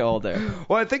to the shoulder.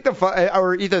 Well, I think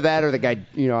or either that or the guy,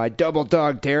 I double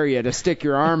dog dare you to stick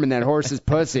your arm in that horse's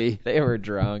pussy. They were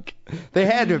drunk. They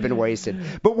had to have been wasted.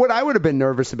 But what I would have been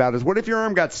nervous about is, what if your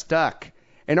arm got stuck?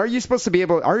 And are you supposed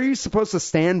to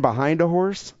stand behind a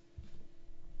horse?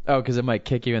 Oh, because it might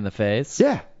kick you in the face?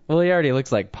 Yeah. Well, he already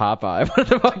looks like Popeye. What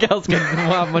the fuck else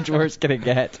how much worse can it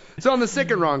get? So on the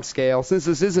sick and wrong scale, since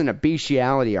this isn't a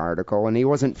bestiality article and he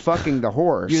wasn't fucking the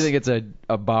horse... You think it's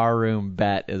a barroom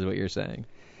bet is what you're saying?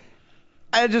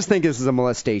 I just think this is a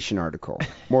molestation article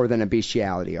more than a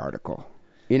bestiality article.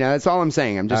 That's all I'm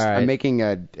saying. I'm making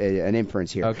an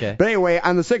inference here. Okay. But anyway,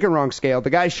 on the sick and wrong scale, the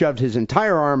guy shoved his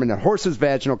entire arm in the horse's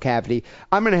vaginal cavity.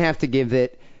 I'm going to have to give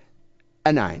it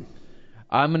a 9.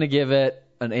 I'm going to give it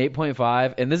an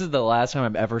 8.5, and this is the last time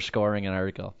I'm ever scoring an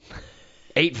article.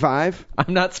 8.5?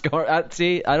 I'm not scoring.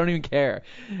 See, I don't even care.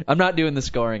 I'm not doing the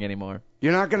scoring anymore.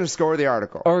 You're not going to score the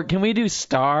article. Or can we do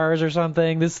stars or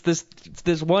something? This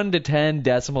 1 to 10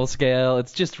 decimal scale,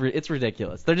 it's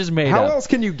ridiculous. They're just made up. How else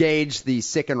can you gauge the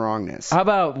sick and wrongness? How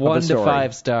about 1 to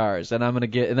 5 stars, and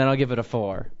then I'll give it a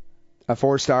 4. A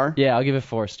 4-star? Yeah, I'll give it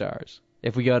 4 stars.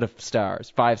 If we go to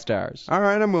stars, 5 stars. All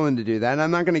right, I'm willing to do that.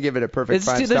 I'm not going to give it a perfect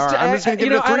 5-star. I'm just going to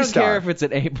give it a 3-star. I don't care if it's an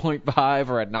 8.5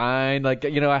 or a 9,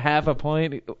 a half a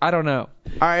point. I don't know.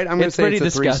 All right, I'm going to say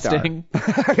it's a 3-star. I'm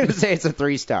going to say it's a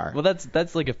 3-star. Well,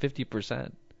 that's like a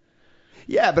 50%.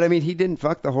 Yeah, but I mean, he didn't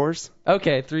fuck the horse.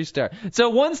 Okay, 3-star.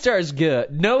 So 1 star is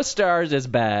good. No stars is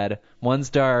bad. 1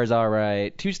 star is all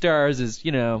right. 2 stars is,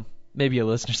 maybe a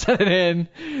listener sent it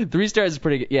in. 3 stars is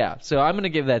pretty good. Yeah, so I'm going to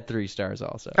give that 3 stars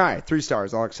also. All right, 3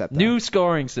 stars. I'll accept that. New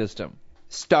scoring system.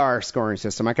 Star scoring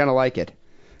system. I kind of like it.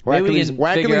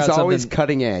 Wackerly's always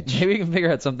cutting edge. Maybe we can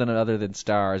figure out something other than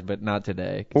stars, but not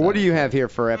today. Well, what do you have here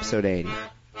for episode 80?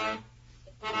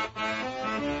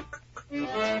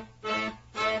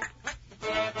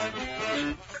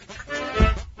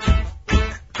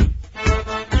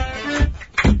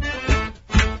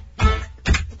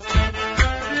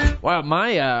 Wow,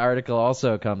 my article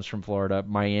also comes from Florida,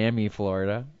 Miami,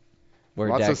 Florida, where,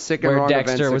 Lots of sick and wrong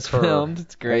Dexter was occur. filmed.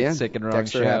 It's a great, yeah. sick and wrong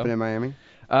Dexter show. happened in Miami.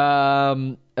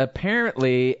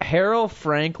 Apparently, Harold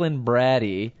Franklin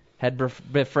Brady had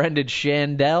befriended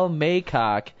Chandel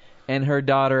Maycock and her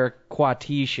daughter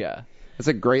Quatisha. That's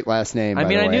a great last name. I by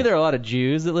the way. knew there were a lot of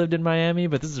Jews that lived in Miami,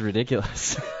 but this is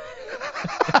ridiculous.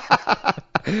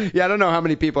 Yeah, I don't know how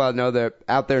many people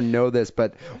out there know this,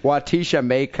 but Watisha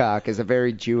Maycock is a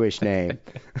very Jewish name.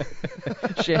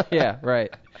 Yeah,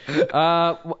 right.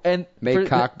 And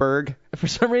Maycockberg. For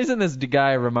some reason, this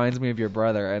guy reminds me of your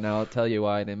brother, and I'll tell you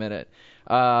why in a minute.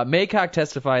 Maycock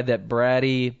testified that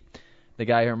Brady, the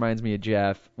guy who reminds me of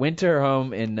Jeff, went to her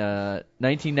home in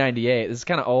 1998. This is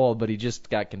kind of old, but he just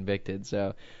got convicted.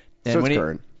 So it's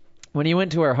current. When he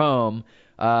went to her home,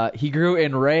 he grew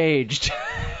enraged.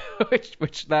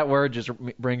 Which that word just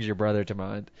brings your brother to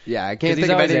mind. Yeah, I can't think he's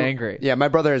of always any. Angry. Yeah, my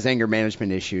brother has anger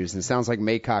management issues, and it sounds like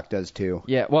Maycock does too.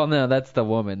 Yeah, well, no, that's the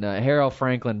woman. Harold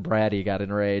Franklin Brady got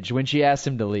enraged when she asked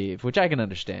him to leave, which I can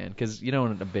understand because you don't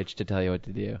want a bitch to tell you what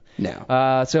to do.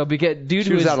 No. So due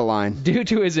she was out of line. Due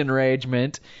to his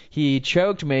enragement, he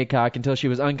choked Maycock until she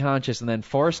was unconscious and then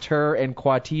forced her and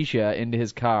Quatisha into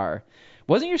his car.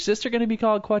 Wasn't your sister going to be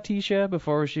called Quatisha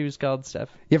before she was called Steph?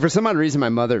 Yeah, for some odd reason, my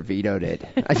mother vetoed it.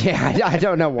 Yeah, I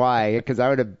don't know why, because I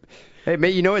would have. Hey,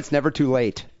 it's never too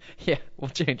late. Yeah, we'll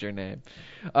change her name.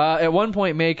 At one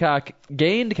point, Maycock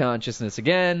gained consciousness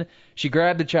again. She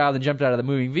grabbed the child and jumped out of the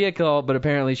moving vehicle, but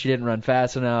apparently she didn't run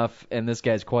fast enough, and this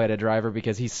guy's quite a driver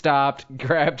because he stopped,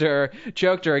 grabbed her,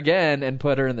 choked her again, and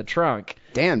put her in the trunk.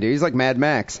 Damn, dude, he's like Mad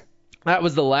Max. That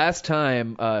was the last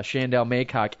time Chandel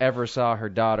Maycock ever saw her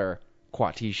daughter,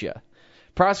 Quatisha.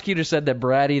 Prosecutors said that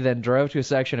Brady then drove to a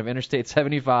section of Interstate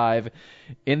 75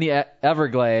 in the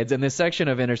Everglades, and this section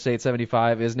of Interstate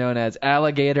 75 is known as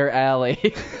Alligator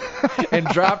Alley, and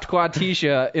dropped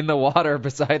Quatisha in the water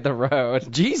beside the road.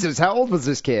 Jesus, how old was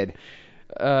this kid?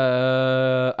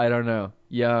 I don't know.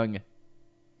 Young.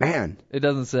 Man. It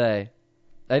doesn't say.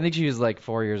 I think she was like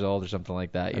 4 years old or something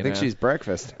like that. I think she's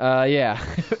breakfast. Yeah,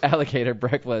 alligator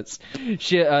breakfast.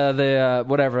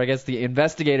 Whatever. I guess the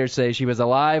investigators say she was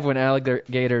alive when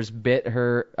alligators bit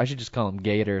her. I should just call them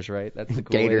gators, right? That's the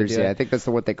cool gators. Way to do Yeah, it. I think that's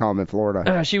what they call them in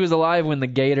Florida. She was alive when the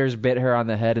gators bit her on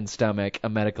the head and stomach. A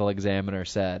medical examiner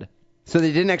said. So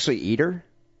they didn't actually eat her?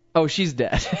 Oh, she's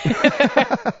dead.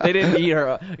 They didn't eat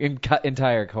her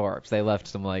entire corpse. They left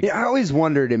some Yeah, I always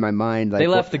wondered in my mind. They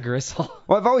left the gristle.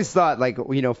 Well, I've always thought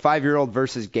 5-year-old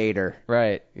versus gator.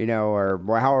 Right.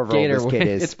 Or however gator, old this kid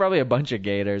is. It's probably a bunch of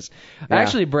gators. Yeah.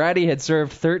 Actually, Brady had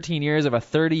served 13 years of a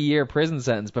 30-year prison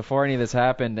sentence before any of this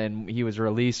happened, and he was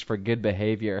released for good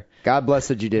behavior. God bless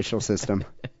the judicial system.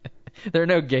 There are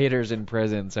no gators in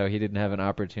prison, so he didn't have an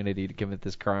opportunity to commit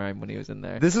this crime when he was in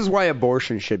there. This is why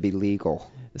abortion should be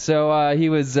legal. So he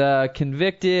was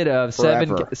convicted of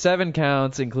Forever. seven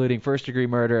counts, including first-degree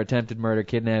murder, attempted murder,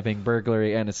 kidnapping,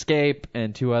 burglary, and escape,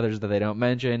 and 2 others that they don't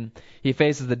mention. He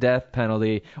faces the death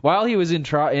penalty. While he was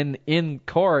in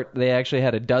court, they actually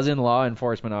had a dozen law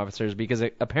enforcement officers because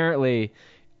apparently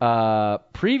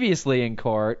previously in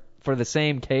court, for the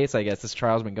same case, I guess, this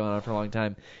trial's been going on for a long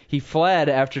time, he fled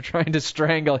after trying to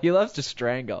strangle. He loves to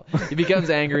strangle. He becomes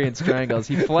angry and strangles.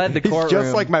 He fled the courtroom. He's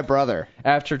just like my brother.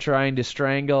 After trying to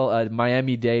strangle a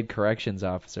Miami-Dade corrections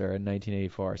officer in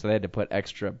 1984. So they had to put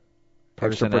extra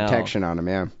personnel. Extra protection on him,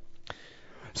 yeah.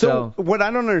 So what I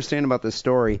don't understand about this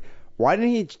story, why didn't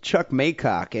he chuck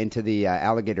Maycock into the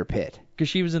alligator pit? Because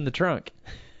she was in the trunk.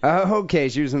 Okay,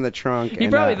 she was in the trunk. He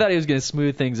probably thought he was going to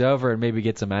smooth things over and maybe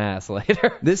get some ass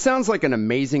later. This sounds like an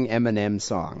amazing Eminem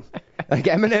song. Like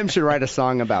Eminem should write a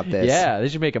song about this. Yeah, they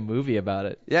should make a movie about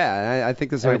it. Yeah, I think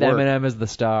this would With work. Eminem as the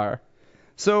star.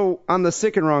 So on the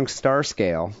sick and wrong star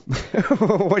scale,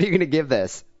 what are you going to give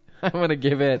this? I'm going to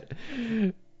give it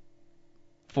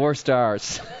 4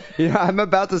 stars. I'm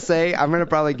about to say I'm going to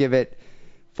probably give it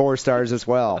 4 stars as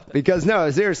well. Because no,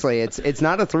 seriously, it's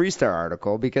not a 3-star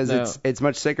article because it's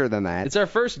much sicker than that. It's our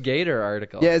first Gator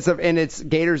article. Yeah, it's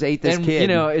Gators ate this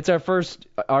kid. It's our first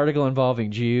article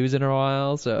involving Jews in a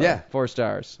while, so yeah. 4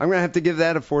 stars. I'm going to have to give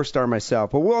that a 4-star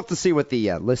myself. But we'll have to see what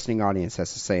the listening audience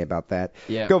has to say about that.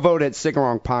 Yeah. Go vote at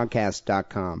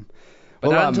sickandwrongpodcast.com.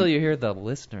 But not until you hear the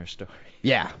listener story.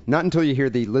 Yeah, not until you hear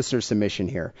the listener submission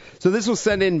here. So this was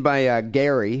sent in by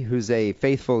Gary, who's a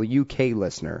faithful UK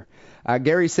listener.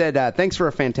 Gary said, thanks for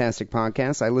a fantastic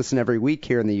podcast. I listen every week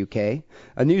here in the UK.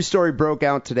 A news story broke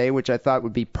out today, which I thought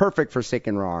would be perfect for Sick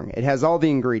and Wrong. It has all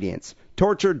the ingredients: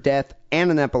 torture, death,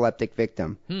 and an epileptic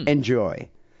victim. Enjoy.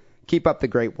 Keep up the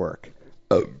great work.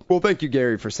 Well, thank you,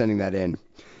 Gary, for sending that in.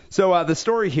 So the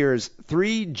story here is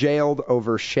 3 jailed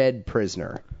over shed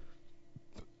prisoner.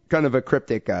 Kind of a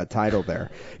cryptic title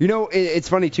there. You know, it's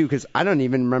funny, too, because I don't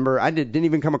even remember. I didn't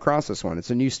even come across this one. It's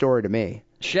a new story to me.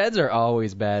 Sheds are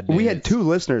always bad news. We had 2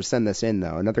 listeners send this in,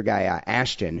 though. Another guy,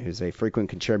 Ashton, who's a frequent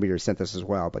contributor, sent this as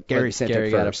well. But Gary sent it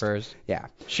first. Gary got it first. Yeah.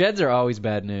 Sheds are always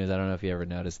bad news. I don't know if you ever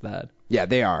noticed that. Yeah,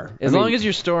 they are. As long as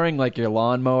you're storing, like, your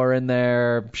lawnmower in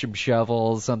there, some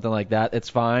shovels, something like that, it's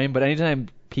fine. But anytime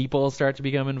people start to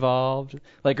become involved,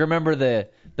 like, remember the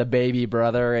baby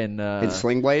brother in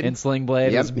Sling Blade? In Sling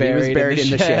Blade. Yep, was buried in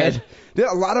the shed.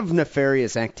 A lot of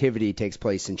nefarious activity takes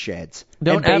place in sheds.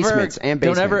 Don't and basements.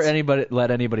 Don't ever let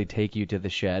anybody take you to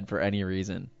the shed for any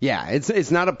reason. Yeah,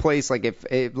 it's not a place like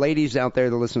if ladies out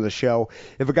there that listen to the show,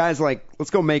 if a guy's like,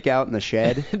 let's go make out in the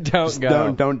shed,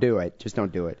 don't do it. Just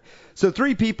don't do it. So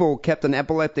 3 people kept an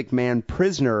epileptic man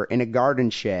prisoner in a garden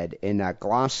shed in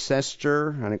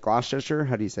Gloucester. How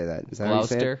do you say that? Is that how you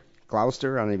say it?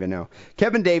 Gloucester? I don't even know.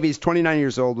 Kevin Davies, 29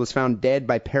 years old, was found dead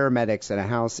by paramedics at a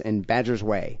house in Badgers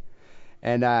Way.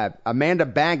 And Amanda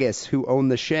Baggas, who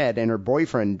owned the shed, and her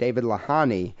boyfriend, David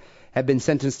Lahani, have been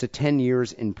sentenced to 10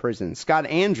 years in prison. Scott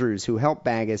Andrews, who helped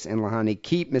Baggas and Lahani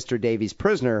keep Mr. Davies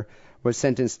prisoner, was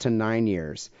sentenced to 9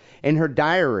 years. In her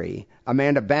diary,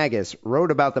 Amanda Baggas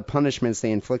wrote about the punishments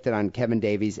they inflicted on Kevin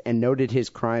Davies and noted his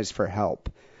cries for help.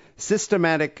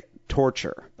 Systematic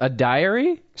torture. A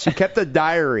diary? She kept a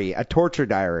diary, a torture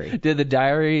diary. Did the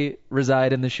diary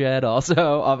reside in the shed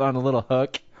also on a little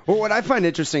hook? Well, what I find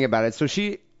interesting about it, so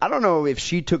I don't know if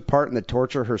she took part in the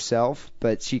torture herself,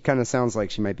 but she kind of sounds like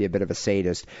she might be a bit of a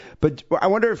sadist. But I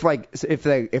wonder if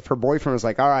her boyfriend was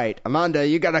like, all right, Amanda,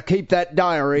 you got to keep that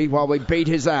diary while we beat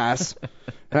his ass.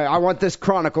 I want this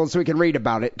chronicled so we can read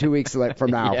about it 2 weeks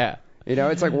from now. Yeah. You know,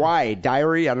 it's like, why?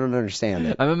 Diary? I don't understand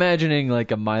it. I'm imagining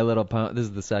like a My Little Pony. This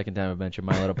is the second time I've mentioned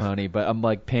My Little Pony, but I'm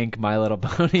like pink My Little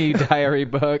Pony diary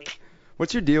book.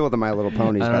 What's your deal with the My Little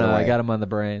Ponies, I don't by the know. way? I got them on the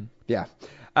brain. Yeah.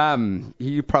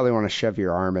 You probably want to shove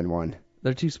your arm in one.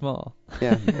 They're too small.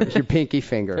 Yeah, your pinky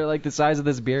finger. They're like the size of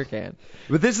this beer can.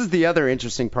 But this is the other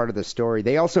interesting part of the story.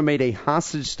 They also made a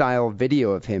hostage-style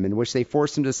video of him in which they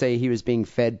forced him to say he was being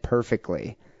fed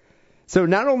perfectly. So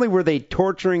not only were they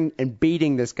torturing and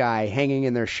beating this guy hanging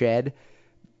in their shed,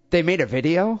 they made a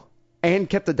video and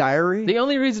kept a diary. The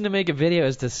only reason to make a video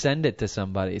is to send it to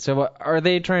somebody. So are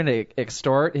they trying to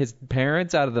extort his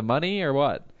parents out of the money or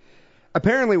what?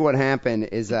 Apparently what happened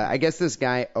is I guess this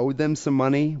guy owed them some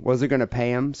money, wasn't going to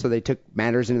pay him, so they took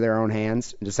matters into their own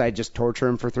hands and decided to just torture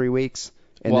him for 3 weeks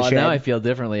in the shed. Well, now I feel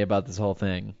differently about this whole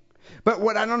thing. But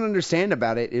what I don't understand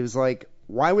about it is, like,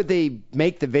 why would they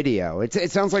make the video?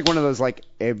 It sounds like one of those, like,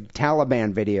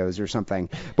 Taliban videos or something.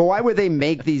 But why would they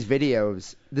make this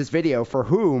video for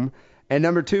whom? And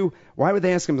number 2, why would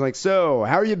they ask him, like, so,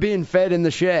 how are you being fed in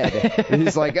the shed? And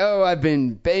he's like, oh, I've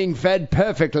been being fed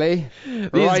perfectly.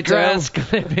 These grass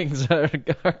clippings are...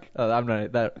 Oh, I'm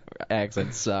not... That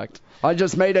accent sucked. I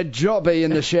just made a jobby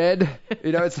in the shed.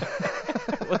 You know, it's...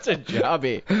 What's a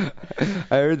jobby?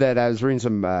 I heard that. I was reading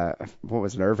some, what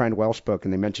was it, Irvine Welsh book,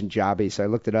 and they mentioned jobby, so I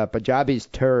looked it up. But jobby's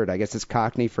turd. I guess it's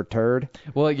Cockney for turd.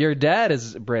 Well, your dad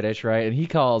is British, right? And he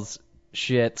calls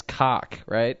shit cock,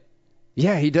 right?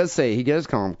 Yeah, he does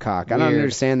call him cock. Weird. I don't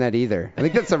understand that either. I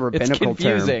think that's a rabbinical term. It's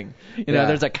confusing. You know,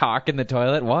 there's a cock in the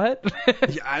toilet. What?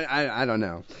 Yeah, I don't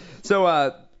know.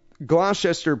 So,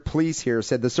 Gloucester police here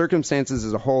said the circumstances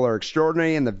as a whole are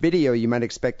extraordinary, and the video you might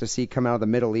expect to see come out of the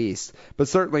Middle East, but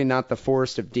certainly not the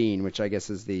Forest of Dean, which I guess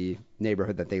is the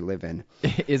neighborhood that they live in.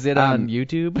 Is it on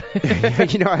YouTube?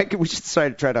 You know, we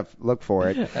should try to look for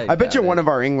it. I bet you one of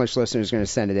our English listeners is going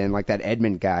to send it in, like that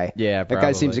Edmund guy. Yeah, probably. That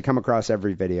guy seems to come across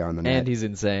every video on the net. And he's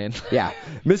insane. Yeah.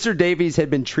 Mr. Davies had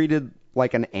been treated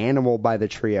like an animal by the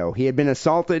trio. He had been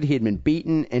assaulted, he had been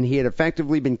beaten, and he had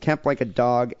effectively been kept like a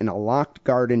dog in a locked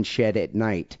garden shed at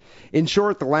night. In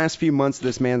short, the last few months of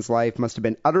this man's life must have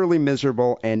been utterly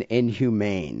miserable and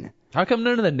inhumane. How come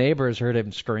none of the neighbors heard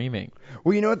him screaming?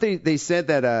 Well, you know what? They said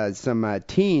that some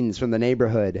teens from the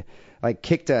neighborhood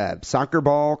kicked a soccer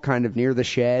ball kind of near the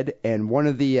shed, and one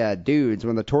of the dudes,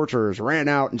 one of the torturers, ran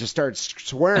out and just started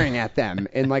swearing at them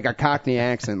in like a Cockney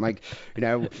accent,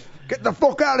 get the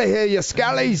fuck out of here, you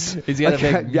scallies. He's got a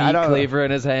big meat cleaver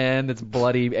in his hand. It's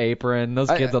bloody apron. Those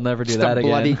kids will never do that again. Just a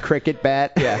bloody cricket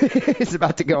bat. Yeah. He's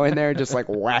about to go in there and just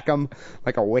whack them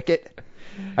like a wicket.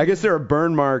 I guess there are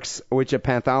burn marks which a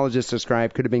pathologist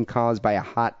described could have been caused by a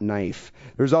hot knife.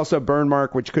 There's also a burn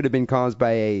mark which could have been caused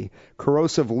by a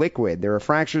corrosive liquid. There were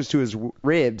fractures to his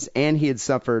ribs, and he had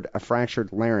suffered a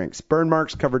fractured larynx. Burn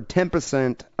marks covered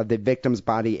 10% of the victim's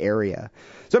body area.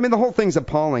 So, I mean, the whole thing's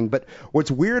appalling, but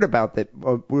what's weird about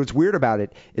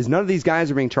it is none of these guys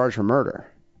are being charged for murder.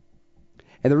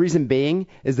 And the reason being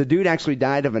is the dude actually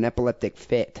died of an epileptic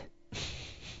fit.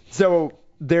 So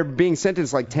they're being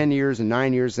sentenced 10 years and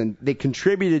 9 years, and they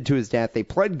contributed to his death. They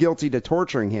pled guilty to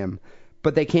torturing him,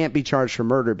 but they can't be charged for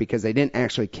murder because they didn't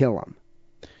actually kill him.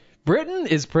 Britain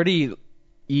is pretty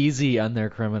easy on their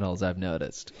criminals, I've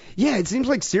noticed. Yeah, it seems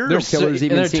like serial killers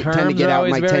even tend to get out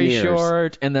in 10 years. Their terms are always very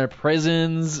short, and their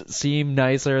prisons seem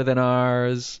nicer than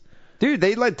ours. Dude,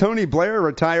 they let Tony Blair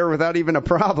retire without even a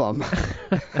problem.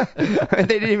 They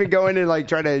didn't even go in and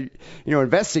try to,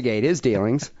 investigate his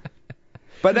dealings.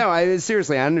 But no,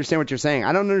 seriously, I understand what you're saying.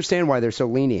 I don't understand why they're so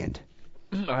lenient.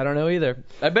 I don't know either.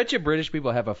 I bet you British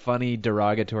people have a funny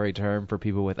derogatory term for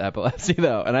people with epilepsy,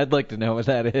 though, and I'd like to know what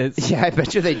that is. Yeah, I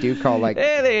bet you they do call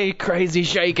hey, crazy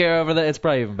shaker over there. It's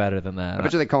probably even better than that. I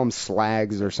bet you they call them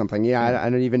slags or something. Yeah, I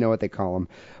don't even know what they call them.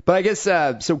 But I guess,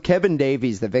 so Kevin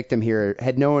Davies, the victim here,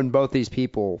 had known both these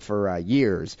people for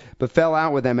years, but fell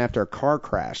out with them after a car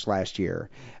crash last year.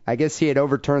 I guess he had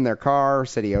overturned their car,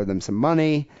 said he owed them some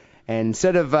money, and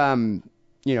instead of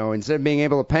being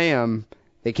able to pay him,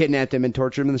 they kidnapped him and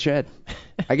tortured him in the shed.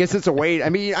 I guess it's a way. I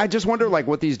mean, I just wonder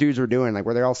what these dudes were doing,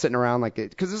 were they all sitting around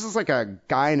because this is a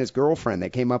guy and his girlfriend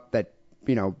that came up that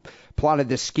plotted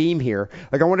this scheme here.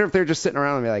 I wonder if they're just sitting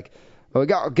around and be like, well, we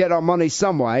got to get our money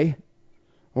some way.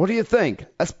 What do you think?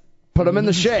 Let's put him in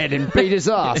the shed and beat his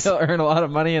ass. He'll earn a lot of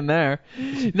money in there.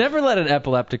 Never let an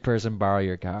epileptic person borrow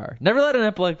your car. Never let an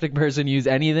epileptic person use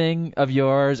anything of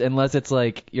yours unless it's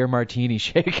your martini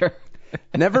shaker.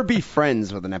 Never be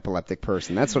friends with an epileptic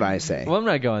person. That's what I say. Well, I'm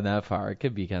not going that far. It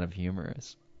could be kind of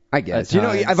humorous. I guess.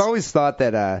 I've always thought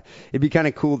that it'd be kind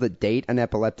of cool to date an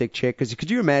epileptic chick. Because could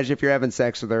you imagine if you're having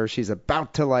sex with her, she's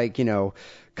about to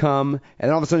come,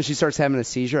 and all of a sudden she starts having a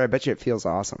seizure? I bet you it feels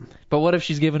awesome. But what if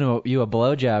she's giving you a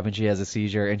blowjob and she has a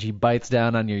seizure and she bites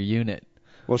down on your unit?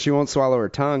 Well, she won't swallow her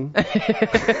tongue.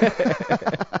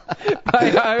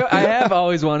 I have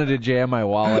always wanted to jam my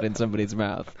wallet in somebody's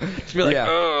mouth. She'd be like,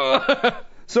 ugh.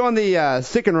 So on the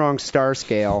sick and wrong star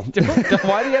scale.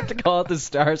 Why do you have to call it the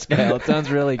star scale? It sounds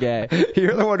really gay.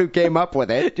 You're the one who came up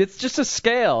with it. It's just a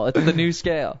scale. It's the new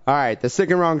scale. All right, the sick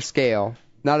and wrong scale.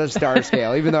 Not a star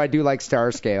scale, even though I do like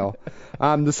star scale.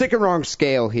 The sick and wrong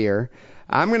scale here,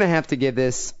 I'm going to have to give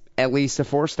this at least a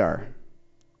 4-star.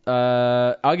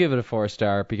 I'll give it a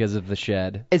 4-star because of the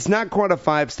shed. It's not quite a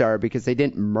 5-star because they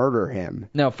didn't murder him.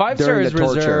 No, 5-star is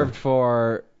reserved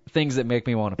for things that make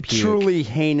me want to puke. Truly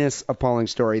heinous, appalling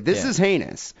story. This is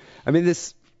heinous. I mean,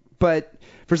 but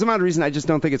for some odd reason, I just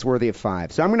don't think it's worthy of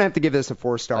 5. So I'm going to have to give this a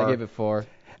 4-star. I give it 4.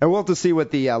 And we'll have to see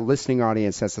what the listening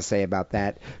audience has to say about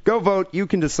that. Go vote. You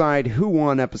can decide who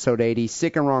won episode 80,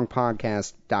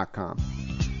 sickandwrongpodcast.com.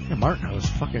 Yeah, Martin, I was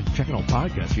fucking checking out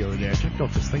podcasts the other day. I checked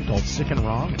out this thing called Sick and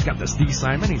Wrong. It's got this D.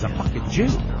 Simon. He's a fucking Jew.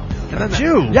 A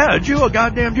Jew? Yeah, a Jew, a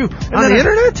goddamn Jew. And on the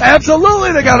internet?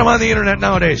 Absolutely, they got them on the internet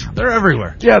nowadays. They're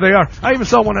everywhere. Yeah, they are. I even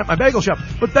saw one at my bagel shop.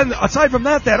 But then, aside from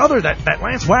that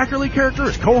Lance Wackerly character,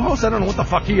 his co-host, I don't know what the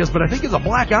fuck he is, but I think he's a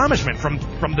black Amishman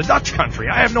from the Dutch country.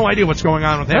 I have no idea what's going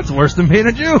on with him. That's worse than being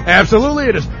a Jew. Absolutely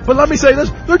it is. But let me say this,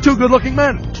 they're two good-looking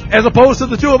men. As opposed to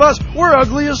the two of us, we're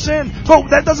ugly as sin. But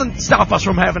that doesn't stop us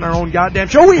from having our own goddamn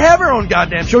show. We have our own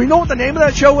goddamn show. You know what the name of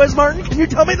that show is, Martin? Can you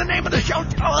tell me the name of the show?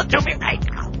 Tell it to me right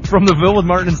now. From the Ville with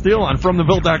Martin and Steele on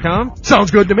FromTheVille.com.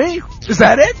 Sounds good to me. Is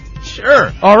that it?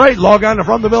 Sure. All right, log on to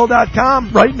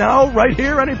FromTheVille.com right now, right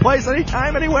here, any place,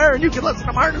 anytime, anywhere, and you can listen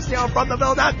to Martin and Steele on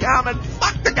FromTheVille.com and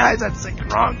fuck the guys at Sick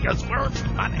and Wrong because we're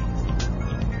funny.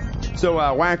 So,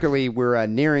 Wackerly, we're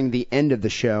nearing the end of the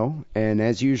show, and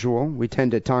as usual, we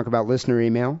tend to talk about listener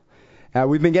email.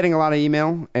 We've been getting a lot of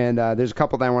email, and there's a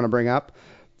couple that I want to bring up.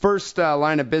 First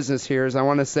line of business here is I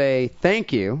want to say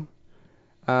thank you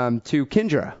to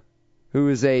Kendra, who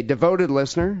is a devoted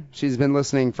listener. She's been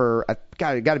listening for,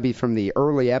 got to be from the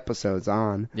early episodes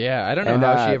on. Yeah, I don't know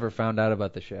how she ever found out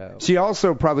about the show. She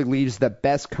also probably leaves the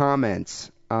best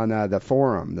comments on the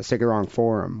forum, the Sick and Wrong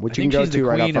forum, which you can think go she's to the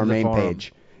right queen off our of the main forum.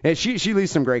 page. And she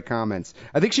leaves some great comments.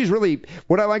 I think she's really,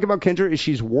 what I like about Kendra is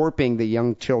she's warping the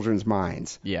young children's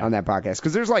minds on that podcast.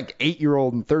 Because there's like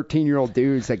 8-year-old and 13-year-old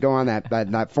dudes that go on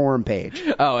that forum page.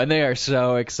 Oh, and they are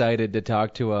so excited to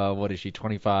talk to a, what is she,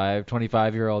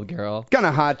 25-year-old girl? Kind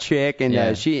of hot chick, and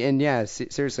Yeah.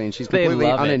 seriously, and she's They completely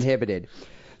love it. uninhibited.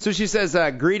 So she says,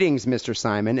 greetings, Mr.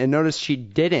 Simon, and notice she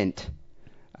didn't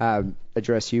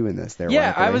address you in this there.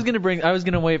 Yeah, Wackerly. I was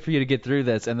gonna wait for you to get through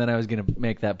this, and then I was gonna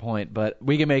make that point, but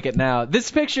we can make it now.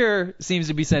 This picture seems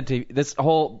to be sent to, this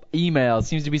whole email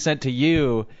seems to be sent to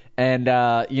you, and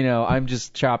I'm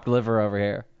just chopped liver over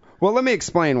here. Well, let me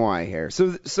explain why here.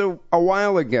 So a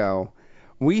while ago,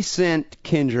 we sent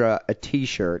Kendra a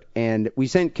T-shirt, and we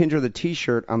sent Kendra the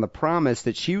T-shirt on the promise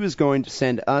that she was going to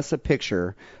send us a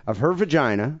picture of her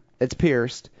vagina that's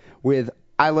pierced with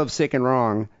 "I love Sick and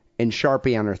Wrong" in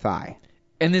Sharpie on her thigh.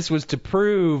 And this was to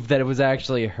prove that it was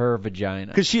actually her vagina.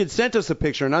 Because she had sent us a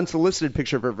picture, an unsolicited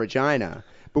picture of her vagina,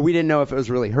 but we didn't know if it was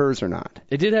really hers or not.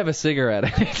 It did have a cigarette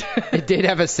in it. It did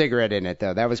have a cigarette in it,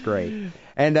 though. That was great.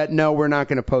 And no, we're not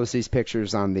going to post these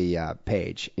pictures on the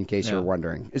page, in case you're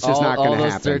wondering. It's just not going to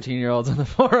happen. All those 13-year-olds on the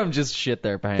forum just shit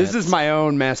their pants. This is my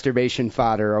own masturbation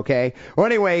fodder, okay? Well,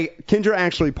 anyway, Kendra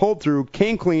actually pulled through,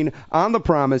 came clean on the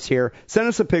promise here, sent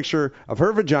us a picture of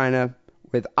her vagina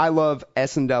with "I love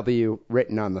S&W"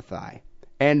 written on the thigh.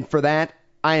 And for that,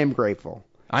 I am grateful.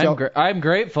 I'm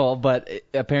grateful, but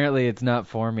apparently it's not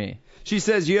for me. She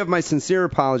says, "You have my sincere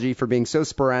apology for being so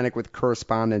sporadic with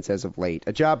correspondence as of late.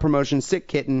 A job promotion, sick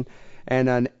kitten, and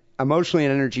an emotionally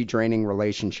and energy-draining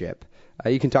relationship."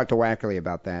 You can talk to Wackerly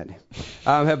about that.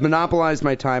 Have monopolized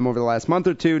my time over the last month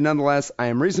or two. Nonetheless, I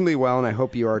am reasonably well, and I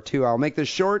hope you are too. I'll make this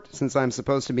short, since I'm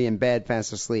supposed to be in bed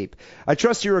fast asleep. I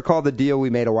trust you recall the deal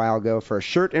we made a while ago for a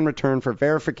shirt in return for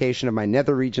verification of my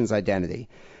nether region's identity.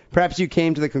 Perhaps you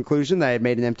came to the conclusion that I had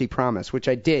made an empty promise, which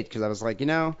I did, because I was like,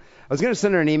 I was going to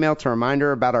send her an email to remind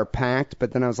her about our pact,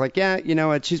 but then I was like, yeah, you know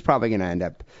what, she's probably going to end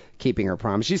up keeping her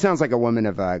promise. She sounds like a woman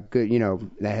of good,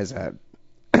 that has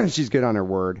she's good on her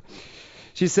word.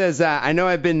 She says, I know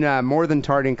I've been more than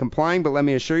tardy in complying, but let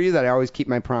me assure you that I always keep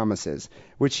my promises,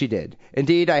 which she did.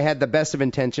 Indeed, I had the best of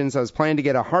intentions. I was planning to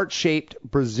get a heart-shaped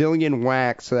Brazilian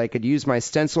wax so that I could use my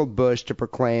stenciled bush to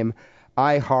proclaim,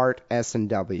 "I heart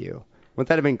S&W." Wouldn't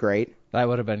that have been great? That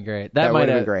would have been great. That would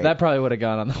have been great. That probably would have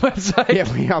gone on the website.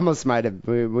 Yeah, we almost might have.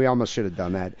 We almost should have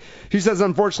done that. She says,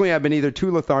 unfortunately, I've been either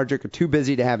too lethargic or too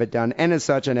busy to have it done, and as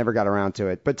such, I never got around to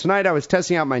it. But tonight, I was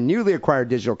testing out my newly acquired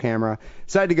digital camera.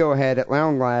 Decided to go ahead at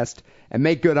long last and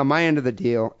make good on my end of the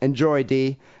deal. Enjoy,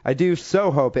 D. I do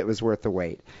so hope it was worth the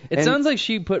wait. It sounds like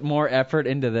she put more effort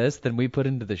into this than we put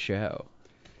into the show.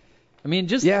 I mean,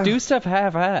 just do stuff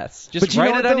half-ass. Just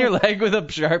write it on your leg with a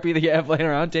Sharpie that you have laying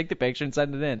around, take the picture, and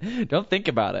send it in. Don't think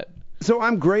about it. So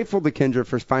I'm grateful to Kendra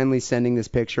for finally sending this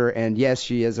picture, and yes,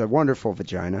 she is a wonderful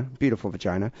vagina, beautiful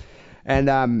vagina,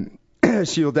 and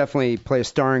she will definitely play a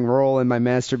starring role in my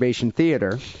masturbation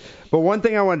theater. But one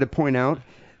thing I wanted to point out,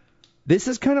 this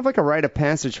is kind of like a rite of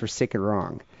passage for Sick and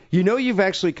Wrong. You've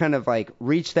actually kind of like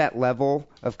reached that level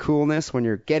of coolness when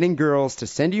you're getting girls to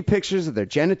send you pictures of their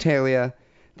genitalia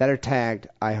that are tagged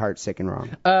 "I heart Sick and Wrong."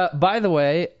 By the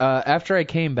way, after I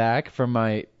came back from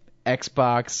my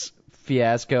Xbox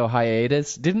fiasco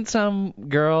hiatus, didn't some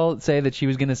girl say that she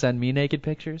was going to send me naked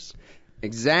pictures?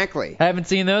 Exactly. I haven't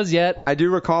seen those yet. I do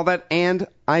recall that, and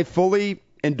I fully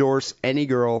endorse any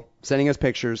girl sending us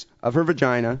pictures of her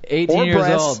vagina 18 or years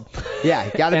breasts. old. Yeah,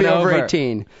 got to And be over over.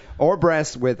 18. Or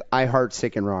breasts with "I heart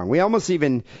Sick and Wrong." We almost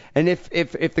even, and if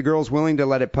the girl's willing to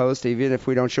let it post, even if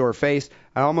we don't show her face,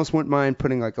 I almost wouldn't mind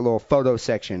putting like a little photo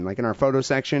section, like in our photo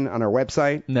section on our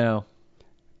website. No.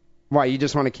 Why, you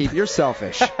just want to keep, you're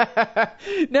selfish.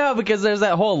 No, because there's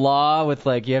that whole law with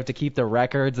like you have to keep the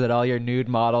records that all your nude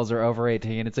models are over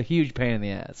 18. It's a huge pain in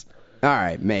the ass. All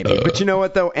right, maybe. But you know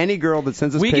what, though? Any girl that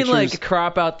sends us We pictures... can like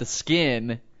crop out the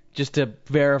skin just to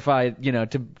verify,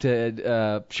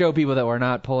 to show people that we're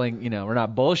not pulling, we're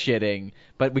not bullshitting,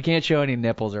 but we can't show any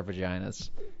nipples or vaginas.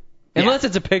 Unless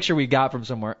it's a picture we got from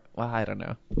somewhere. Well, I don't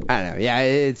know. I don't know. Yeah,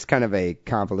 it's kind of a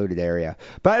convoluted area.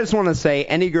 But I just want to say,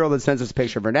 any girl that sends us a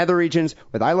picture of her nether regions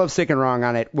with "I love Sick and Wrong"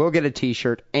 on it will get a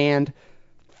T-shirt and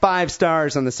 5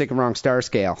 stars on the Sick and Wrong star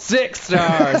scale. 6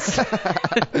 stars.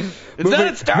 It's not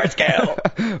a star scale.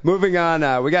 Moving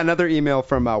on, we got another email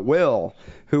from Will,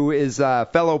 who is a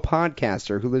fellow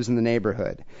podcaster who lives in the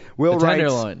neighborhood. Will The writes,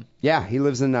 Tenderloin. Yeah, he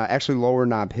lives in actually Lower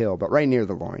Knob Hill, but right near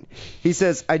the loin. He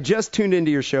says, I just tuned into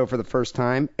your show for the first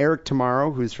time. Eric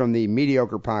Tomorrow, who's from the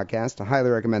Mediocre Podcast, I highly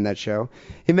recommend that show.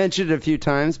 He mentioned it a few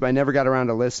times, but I never got around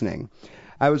to listening.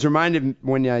 I was reminded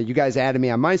when you guys added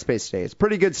me on MySpace today. It's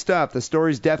pretty good stuff. The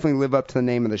stories definitely live up to the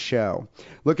name of the show.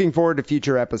 Looking forward to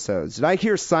future episodes. Did I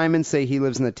hear Simon say he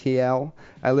lives in the TL?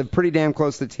 I live pretty damn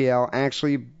close to TL,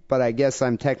 actually, but I guess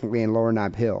I'm technically in Lower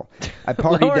Knob Hill. I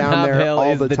party Lower down Knob there Hill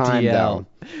all is the the time, TL. though.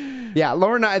 Yeah,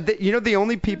 Lower Knob, the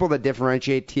only people that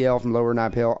differentiate TL from Lower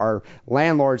Knob Hill are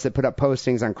landlords that put up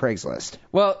postings on Craigslist.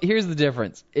 Well, here's the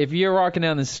difference. If you're walking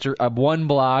down the street, one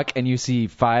block and you see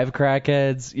 5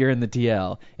 crackheads, you're in the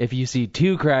TL. If you see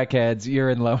 2 crackheads, you're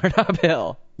in Lower Knob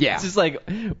Hill. Yeah. It's just like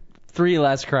 3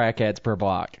 less crackheads per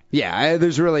block. Yeah,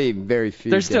 there's really very few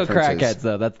There's still differences. crackheads,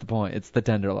 though. That's the point. It's the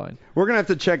Tenderloin. We're going to have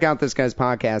to check out this guy's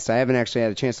podcast. I haven't actually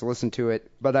had a chance to listen to it,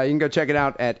 but you can go check it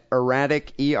out at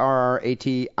Erratic,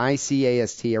 ERRATICAST,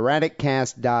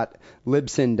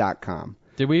 erraticast.libsyn.com.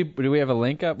 Do we have a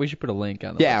link up? We should put a link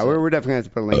on the Yeah, website. we're definitely going to have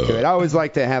to put a link to it. I always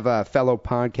like to have fellow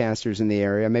podcasters in the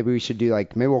area. Maybe we should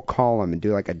maybe we'll call them and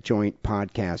do like a joint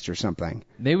podcast or something.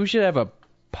 Maybe we should have a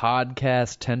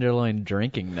podcast Tenderloin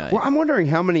drinking night. Well, I'm wondering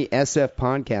how many SF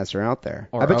podcasts are out there.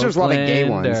 Or I bet there's a lot of gay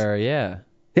Oakland, ones. Yeah.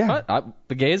 Yeah.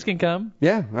 The gays can come.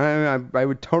 Yeah, I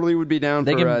would totally be down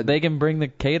They can bring the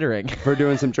catering. for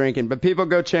doing some drinking. But people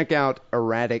go check out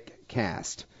Erratic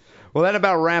Cast. Well, that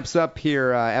about wraps up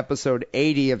here episode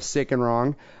 80 of Sick and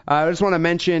Wrong. I just want to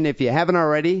mention, if you haven't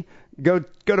already, go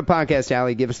to Podcast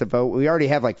Alley, give us a vote. We already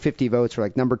have like 50 votes for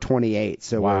like number 28,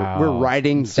 so Wow. we're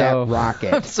riding that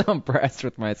rocket. I'm so impressed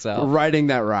with myself. We're riding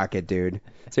that rocket, dude.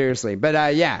 Seriously.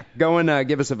 But yeah, go and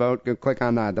give us a vote. Go click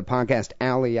on the Podcast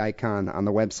Alley icon on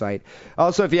the website.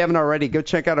 Also, if you haven't already, go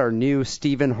check out our new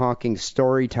Stephen Hawking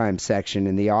Storytime section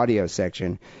in the audio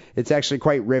section. It's actually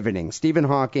quite riveting. Stephen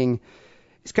Hawking,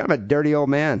 he's kind of a dirty old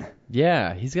man.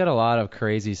 Yeah, he's got a lot of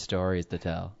crazy stories to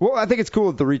tell. Well, I think it's cool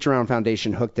that the Reach Around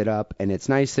Foundation hooked it up, and it's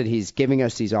nice that he's giving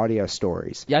us these audio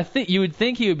stories. Yeah, I think you would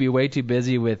think he would be way too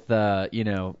busy with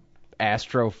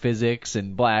astrophysics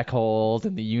and black holes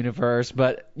and the universe,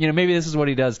 but maybe this is what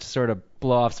he does to sort of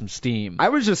blow off some steam. I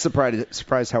was just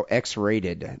surprised how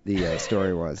X-rated the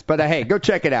story was. But hey, go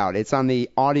check it out. It's on the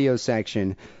audio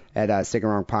section at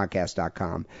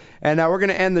sickandwrongpodcast.com. And we're going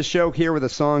to end the show here with a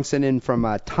song sent in from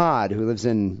Todd, who lives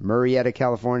in Murrieta,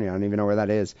 California. I don't even know where that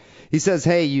is. He says,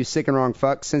 "Hey, you sick and wrong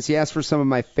fucks. Since you asked for some of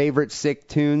my favorite sick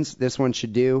tunes, this one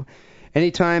should do.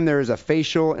 Anytime there is a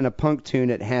facial in a punk tune,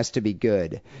 it has to be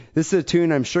good. This is a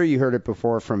tune, I'm sure you heard it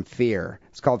before, from Fear.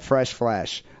 It's called Fresh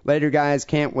Flesh. Later, guys.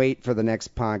 Can't wait for the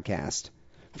next podcast."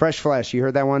 Fresh Flesh, you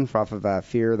heard that one off of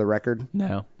Fear, the record?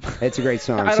 No. It's a great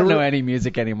song. I don't know any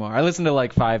music anymore. I listen to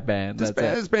like 5 bands.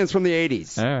 This band's from the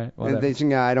 80s. All right, whatever. And they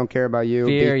sing I Don't Care About You,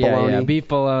 Fear, Beef Bologna. yeah. Beef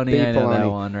Bologna, I know that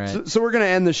one, right. So we're going to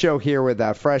end the show here with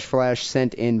Fresh Flesh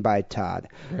sent in by Todd.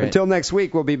 Right. Until next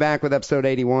week, we'll be back with episode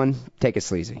 81. Take it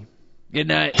sleazy. Good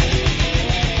night.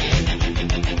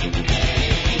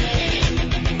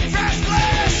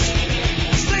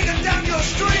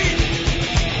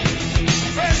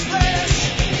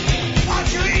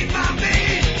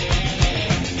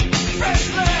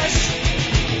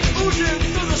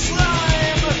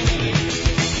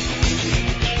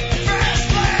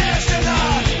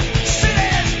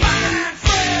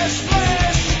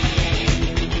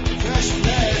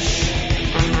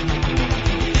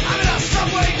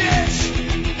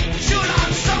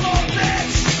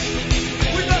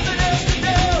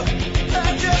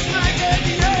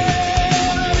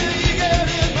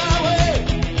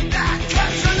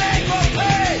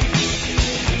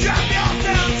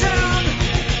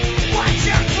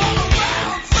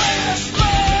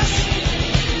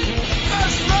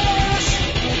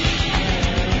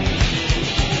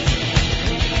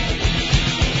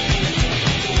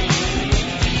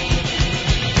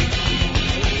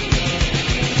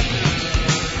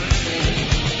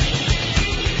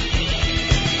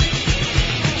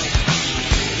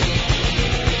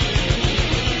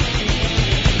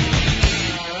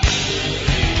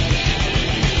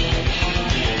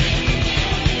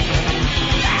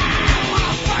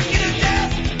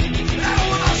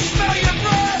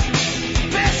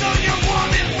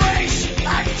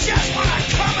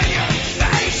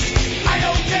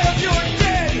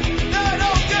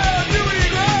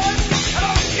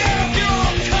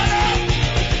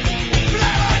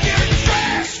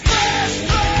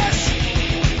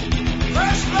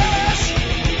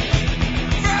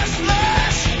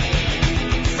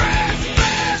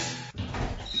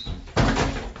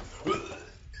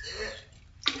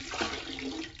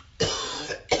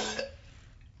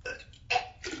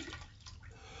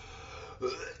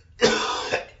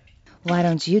 Why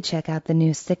don't you check out the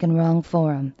new Sick and Wrong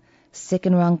forum,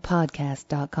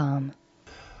 sickandwrongpodcast.com.